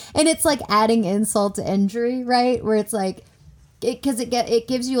like adding insult to injury, right? Where it's like, because it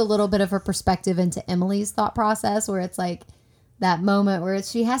gives you a little bit of a perspective into Emily's thought process, where it's like that moment where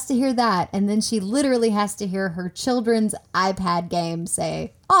she has to hear that. And then she literally has to hear her children's iPad game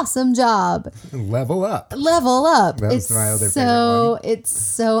say, awesome job. Level up. Level up. That was my other favorite one. It's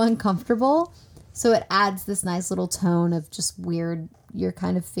so uncomfortable. So it adds this nice little tone of just weird. You're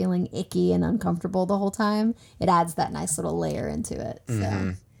kind of feeling icky and uncomfortable the whole time. It adds that nice little layer into it.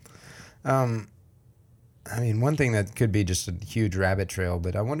 So. Mm-hmm. I mean, one thing that could be just a huge rabbit trail,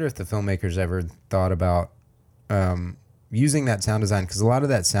 but I wonder if the filmmakers ever thought about using that sound design, because a lot of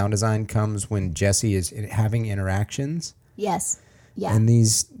that sound design comes when Jesse is having interactions. Yes. Yeah. And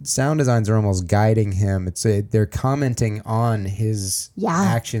these sound designs are almost guiding him. They're commenting on his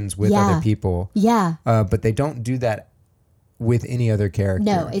actions with other people. Yeah. But they don't do that with any other character.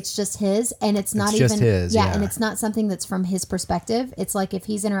 No, it's just his, and it's not just even his. Yeah, and it's not something that's from his perspective. It's like if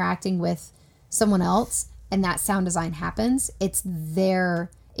he's interacting with someone else and that sound design happens, it's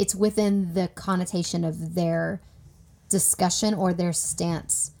within the connotation of their discussion or their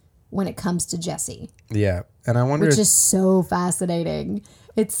stance when it comes to Jesse. Yeah. And I wonder which is so fascinating.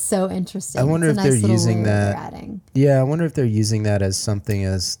 It's so interesting. I wonder if they're using that. Adding. Yeah, I wonder if they're using that as something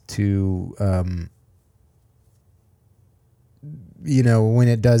as to when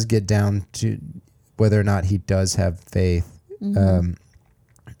it does get down to whether or not he does have faith, the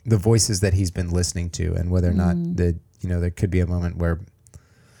voices that he's been listening to, and whether or not there could be a moment where,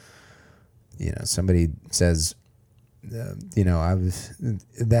 somebody says, I was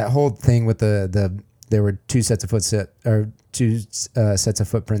that whole thing with there were two sets of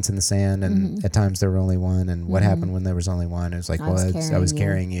footprints in the sand, and at times there were only one. And what happened when there was only one? It was like, I was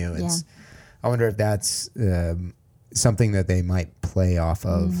carrying you. I wonder if that's something that they might play off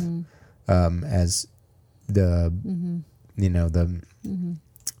of as the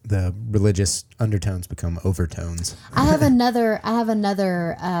the religious undertones become overtones. I have another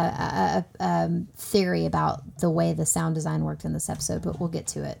theory about the way the sound design worked in this episode, but we'll get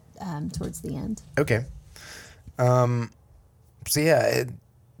to it towards the end. Okay.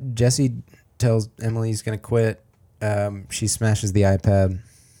 Jesse tells Emily he's going to quit. She smashes the iPad.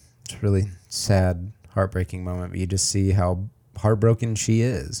 It's a really sad, heartbreaking moment, but you just see how heartbroken she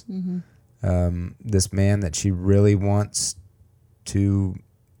is. This man that she really wants to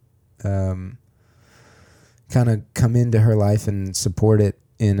kind of come into her life and support it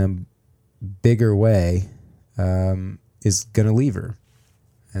in a bigger way is going to leave her.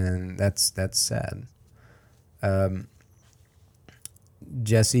 And that's sad.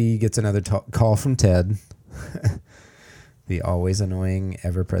 Jesse gets another call from Ted, the always annoying,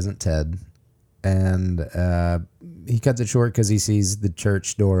 ever-present Ted. And he cuts it short because he sees the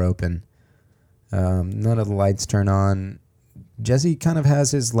church door open. None of the lights turn on. Jesse kind of has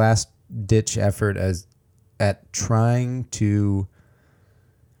his last-ditch effort at trying to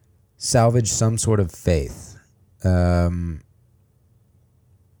salvage some sort of faith. How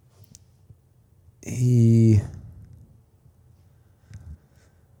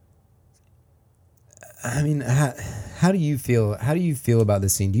do you feel? How do you feel about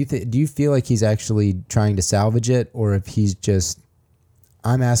this scene? Do you feel like he's actually trying to salvage it, or if he's just,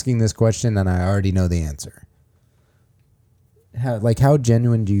 I'm asking this question and I already know the answer? How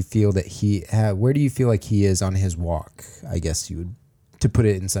genuine do you feel that where do you feel like he is on his walk? I guess you would, to put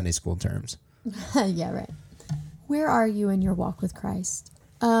it in Sunday school terms. Yeah, right. Where are you in your walk with Christ?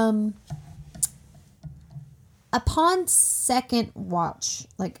 Upon second watch,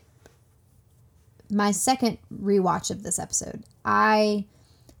 my second rewatch of this episode, I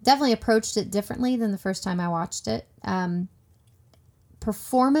definitely approached it differently than the first time I watched it.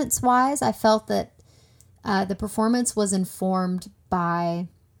 Performance-wise, I felt that the performance was informed by,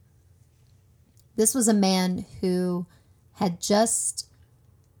 this was a man who had just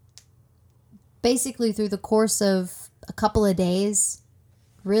basically through the course of a couple of days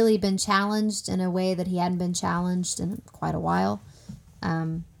really been challenged in a way that he hadn't been challenged in quite a while.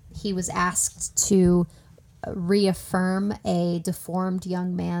 He was asked to reaffirm a deformed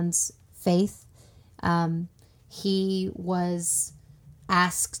young man's faith. He was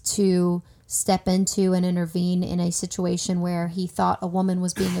asked to step into and intervene in a situation where he thought a woman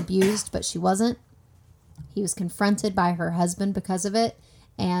was being abused, but she wasn't. He was confronted by her husband because of it,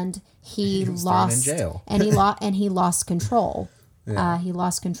 and he was lost thrown in jail. and he lost control. He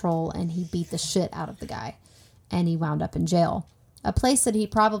lost control and he beat the shit out of the guy, and he wound up in jail, a place that he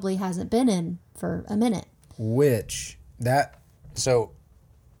probably hasn't been in for a minute. So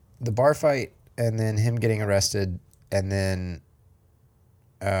the bar fight and then him getting arrested and then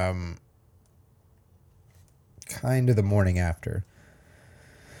kind of the morning after,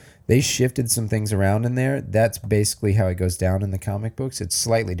 they shifted some things around in there. That's basically how it goes down in the comic books. It's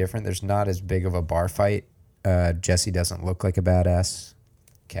slightly different. There's not as big of a bar fight. Jesse doesn't look like a badass.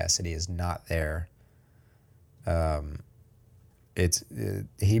 Cassidy is not there.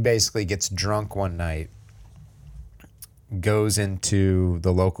 He basically gets drunk one night, goes into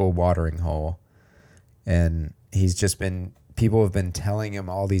the local watering hole, and people have been telling him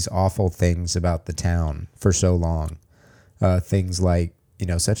all these awful things about the town for so long. Things like,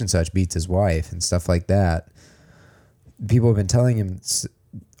 such and such beats his wife and stuff like that. People have been telling him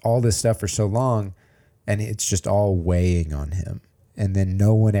all this stuff for so long, and it's just all weighing on him. And then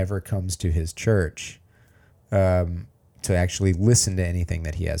no one ever comes to his church to actually listen to anything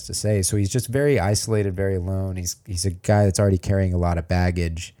that he has to say. So he's just very isolated, very alone. He's a guy that's already carrying a lot of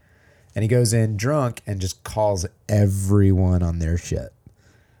baggage. And he goes in drunk and just calls everyone on their shit.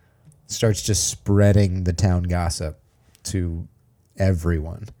 Starts just spreading the town gossip to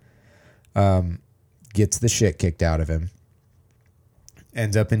everyone. Gets the shit kicked out of him.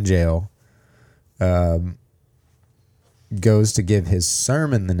 Ends up in jail. Goes to give his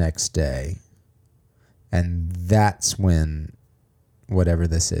sermon the next day. And that's when whatever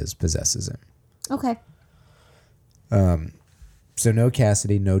this is possesses him. Okay. So no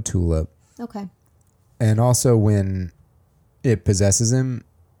Cassidy, no Tulip. Okay. And also when it possesses him,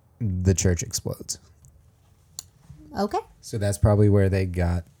 the church explodes. Okay. So that's probably where they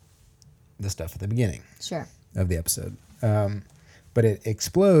got the stuff at the beginning Sure. of the episode. But it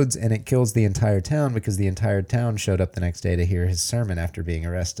explodes and it kills the entire town because the entire town showed up the next day to hear his sermon after being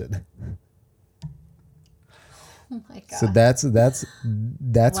arrested. Oh my God. So that's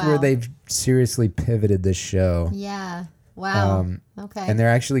Wow. where they've seriously pivoted this show. Yeah. Wow. Okay. And they're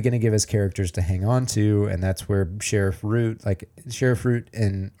actually going to give us characters to hang on to, and that's where Sheriff Root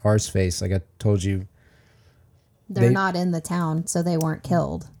and Arseface, like I told you, They're not in the town, so they weren't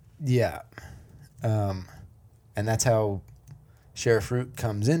killed. yeah. And that's how Sheriff Root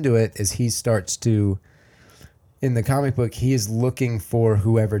comes into it, is he starts to, in the comic book, he is looking for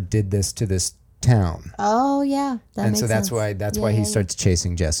whoever did this to this town. Oh yeah, that And makes so that's sense. why he starts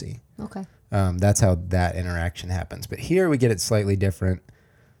chasing Jesse. Okay. That's how that interaction happens. But here we get it slightly different.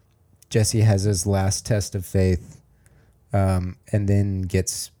 Jesse has his last test of faith, and then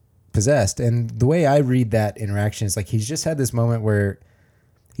gets possessed. And the way I read that interaction is like he's just had this moment where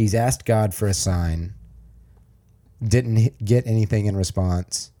he's asked God for a sign, didn't get anything in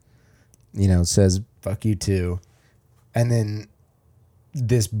response, says, fuck you too. And then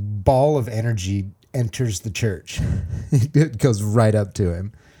this ball of energy enters the church. It goes right up to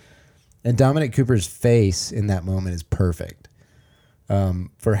him. And Dominic Cooper's face in that moment is perfect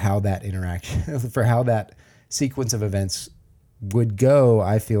for how that interaction, for how that sequence of events would go,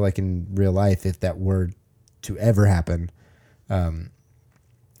 I feel like, in real life, if that were to ever happen.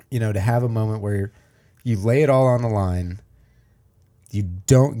 To have a moment where you lay it all on the line, you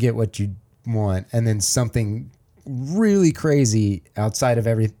don't get what you want, and then something really crazy outside of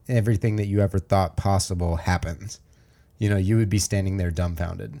everything that you ever thought possible happens. You would be standing there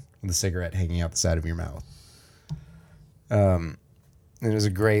dumbfounded with a cigarette hanging out the side of your mouth. It was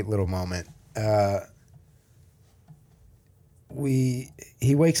a great little moment.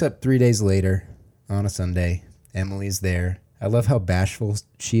 He wakes up 3 days later on a Sunday. Emily's there. I love how bashful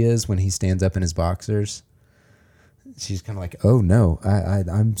she is when he stands up in his boxers. She's kind of like, "Oh no,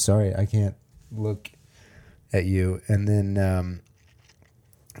 I'm sorry, I can't look at you." And then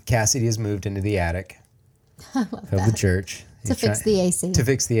Cassidy has moved into the attic of the church To fix the AC. To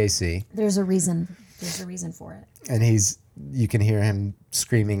fix the AC. There's a reason. There's a reason for it. And you can hear him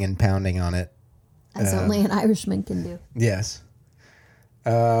screaming and pounding on it. As only an Irishman can do. Yes.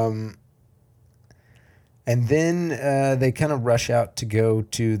 And then they kind of rush out to go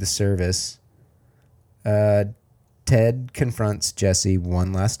to the service. Ted confronts Jesse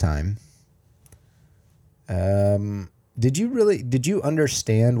one last time. Did you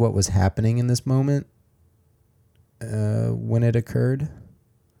understand what was happening in this moment when it occurred?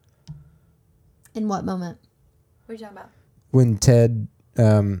 In what moment? What are you talking about? When Ted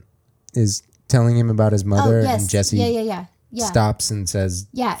is telling him about his mother, yes. and Jesse Yeah. stops and says,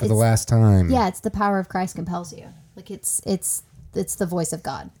 Yeah, for the last time. Yeah, it's the power of Christ compels you. Like it's the voice of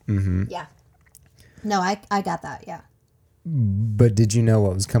God. Mm-hmm. Yeah. No, I got that. Yeah. But did you know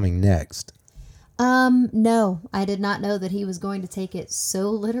what was coming next? No, I did not know that he was going to take it so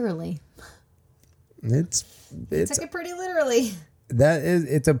literally. It's Took it pretty literally.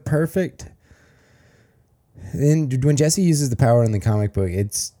 it's a perfect. And when Jesse uses the power in the comic book,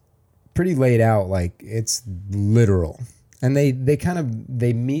 it's pretty laid out, like it's literal, and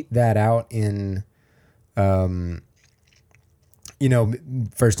they meet that out in,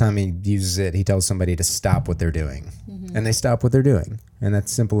 first time he uses it, he tells somebody to stop what they're doing, and they stop what they're doing, and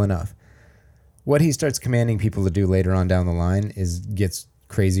that's simple enough. What he starts commanding people to do later on down the line gets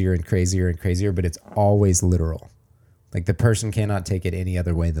crazier and crazier and crazier, but it's always literal. Like the person cannot take it any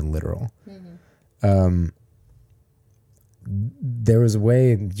other way than literal. There was a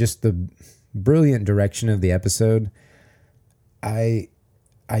way, just the brilliant direction of the episode. I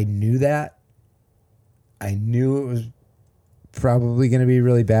knew that. I knew it was probably going to be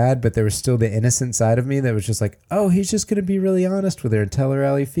really bad, but there was still the innocent side of me that was just like, oh, he's just going to be really honest with her and tell her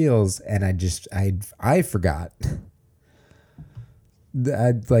how he feels. And I forgot.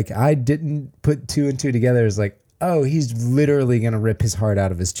 I didn't put two and two together. It's like, oh, he's literally going to rip his heart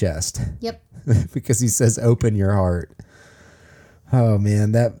out of his chest. Yep. Because he says, open your heart. Oh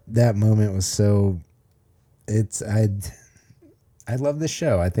man, that moment was so. I love this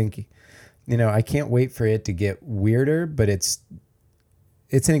show. I think, I can't wait for it to get weirder. But it's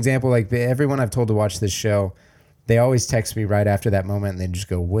an example. Like everyone I've told to watch this show, they always text me right after that moment, and they just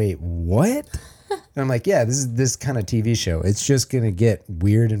go, "Wait, what?" And I'm like, "Yeah, this is this kind of TV show. It's just gonna get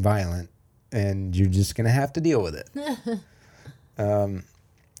weird and violent, and you're just gonna have to deal with it.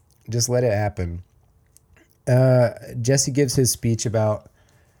 Just let it happen." Jesse gives his speech about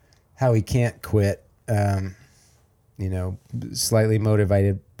how he can't quit, slightly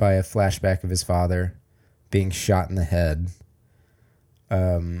motivated by a flashback of his father being shot in the head.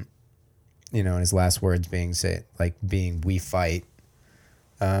 And his last words being "we fight."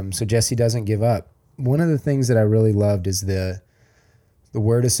 So Jesse doesn't give up. One of the things that I really loved is the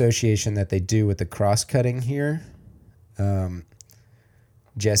word association that they do with the cross cutting here.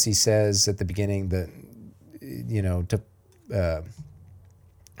 Jesse says at the beginning that,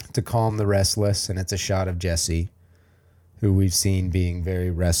 to calm the restless, and it's a shot of Jesse, who we've seen being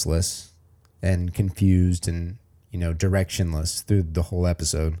very restless and confused and, directionless through the whole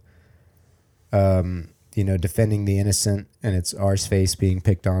episode. Defending the innocent, and it's Arseface being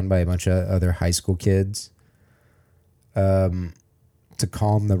picked on by a bunch of other high school kids. To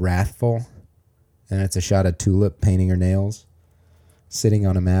calm the wrathful, and it's a shot of Tulip painting her nails, sitting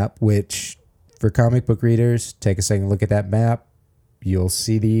on a map, which, for comic book readers, take a second look at that map. You'll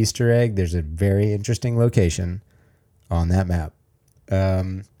see the Easter egg. There's a very interesting location on that map.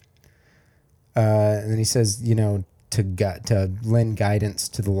 And then he says, to lend guidance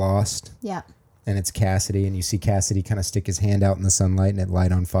to the lost. Yeah. And it's Cassidy, and you see Cassidy kind of stick his hand out in the sunlight and it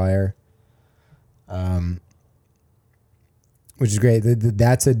light on fire. Which is great.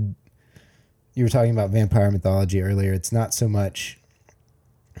 You were talking about vampire mythology earlier. It's not so much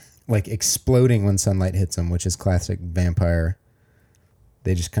like exploding when sunlight hits them, which is classic vampire.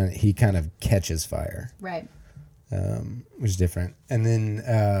 They just he kind of catches fire. Right. Which is different. And then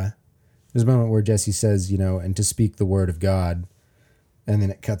there's a moment where Jesse says, and to speak the word of God. And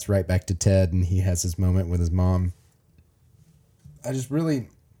then it cuts right back to Ted, and he has his moment with his mom. I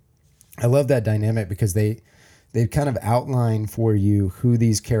love that dynamic, because they kind of outline for you who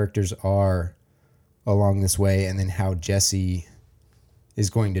these characters are along this way, and then how Jesse is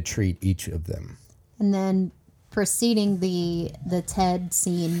going to treat each of them. And then preceding the Ted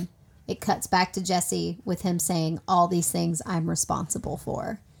scene, it cuts back to Jesse with him saying, all these things I'm responsible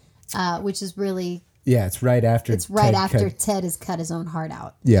for, which is really... Yeah, it's right after Ted has cut his own heart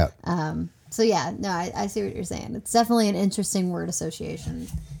out. Yeah. So yeah, no, I see what you're saying. It's definitely an interesting word association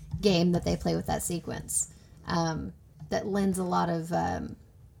game that they play with that sequence. That lends a lot of... it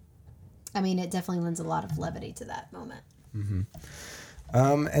definitely lends a lot of levity to that moment. Mm-hmm.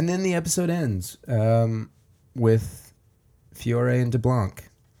 And then the episode ends with Fiore and DeBlanc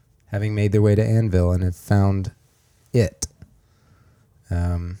having made their way to Anvil and have found it.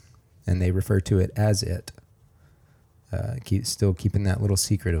 And they refer to it as it. still keeping that little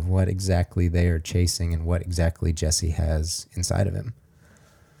secret of what exactly they are chasing and what exactly Jesse has inside of him.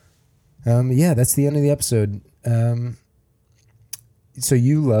 Yeah, that's the end of the episode. So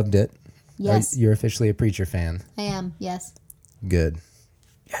you loved it. Yes. You're officially a Preacher fan. I am, yes. Good.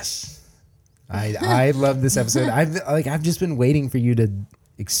 Yes. I love this episode. I've just been waiting for you to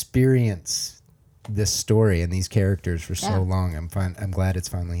experience this story and these characters for so long. I'm glad it's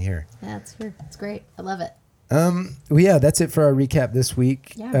finally here. Yeah, it's great. I love it. Well, yeah, that's it for our recap this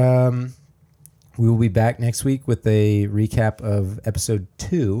week. Yeah. We will be back next week with a recap of episode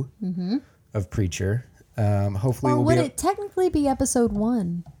 2 of Preacher. Hopefully, Or would it technically be episode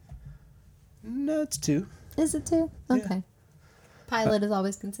 1? No, it's 2. Is it 2? Okay. Pilot is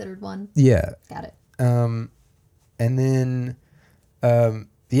always considered 1. Yeah. Got it. And then,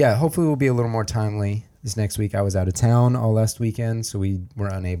 hopefully we'll be a little more timely this next week. I was out of town all last weekend, so we were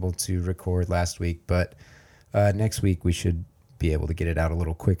unable to record last week. But next week we should be able to get it out a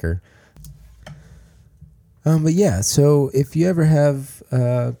little quicker. But yeah, so if you ever have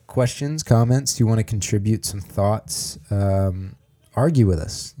questions, comments, you want to contribute some thoughts, argue with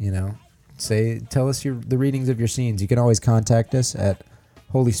us, tell us the readings of your scenes. You can always contact us at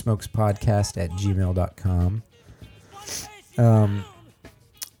holysmokespodcast@gmail.com.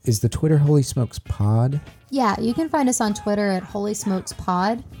 Is the Twitter Holy Smokes Pod? Yeah, you can find us on Twitter at Holy Smokes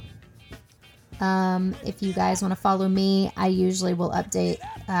Pod. If you guys want to follow me, I usually will update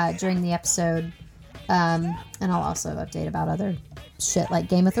during the episode. And I'll also update about other shit like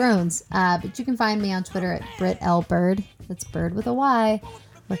Game of Thrones. But you can find me on Twitter at Britt L. Bird. That's Bird with a Y.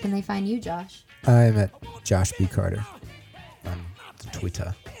 Where can they find you, Josh? I'm at Josh B. Carter on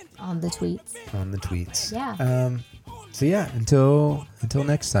Twitter. On the tweets. On the tweets. Yeah. So yeah, until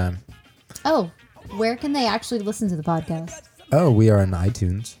next time. Oh, where can they actually listen to the podcast? Oh, we are on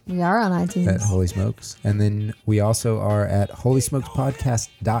iTunes. We are on iTunes. At Holy Smokes. And then we also are at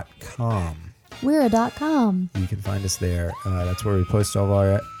holysmokespodcast.com. We're a .com. You can find us there. That's where we post all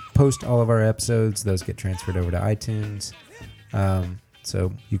of our episodes. Those get transferred over to iTunes.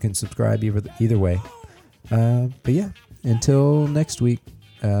 So you can subscribe either way. But yeah, until next week,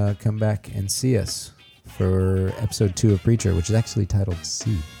 come back and see us for episode 2 of Preacher, which is actually titled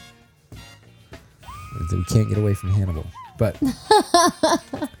C. We can't get away from Hannibal. But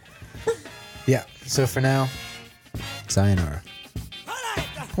yeah, so for now, sayonara.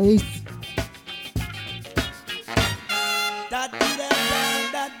 Peace. Da da da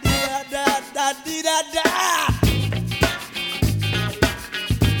da da da da da da da.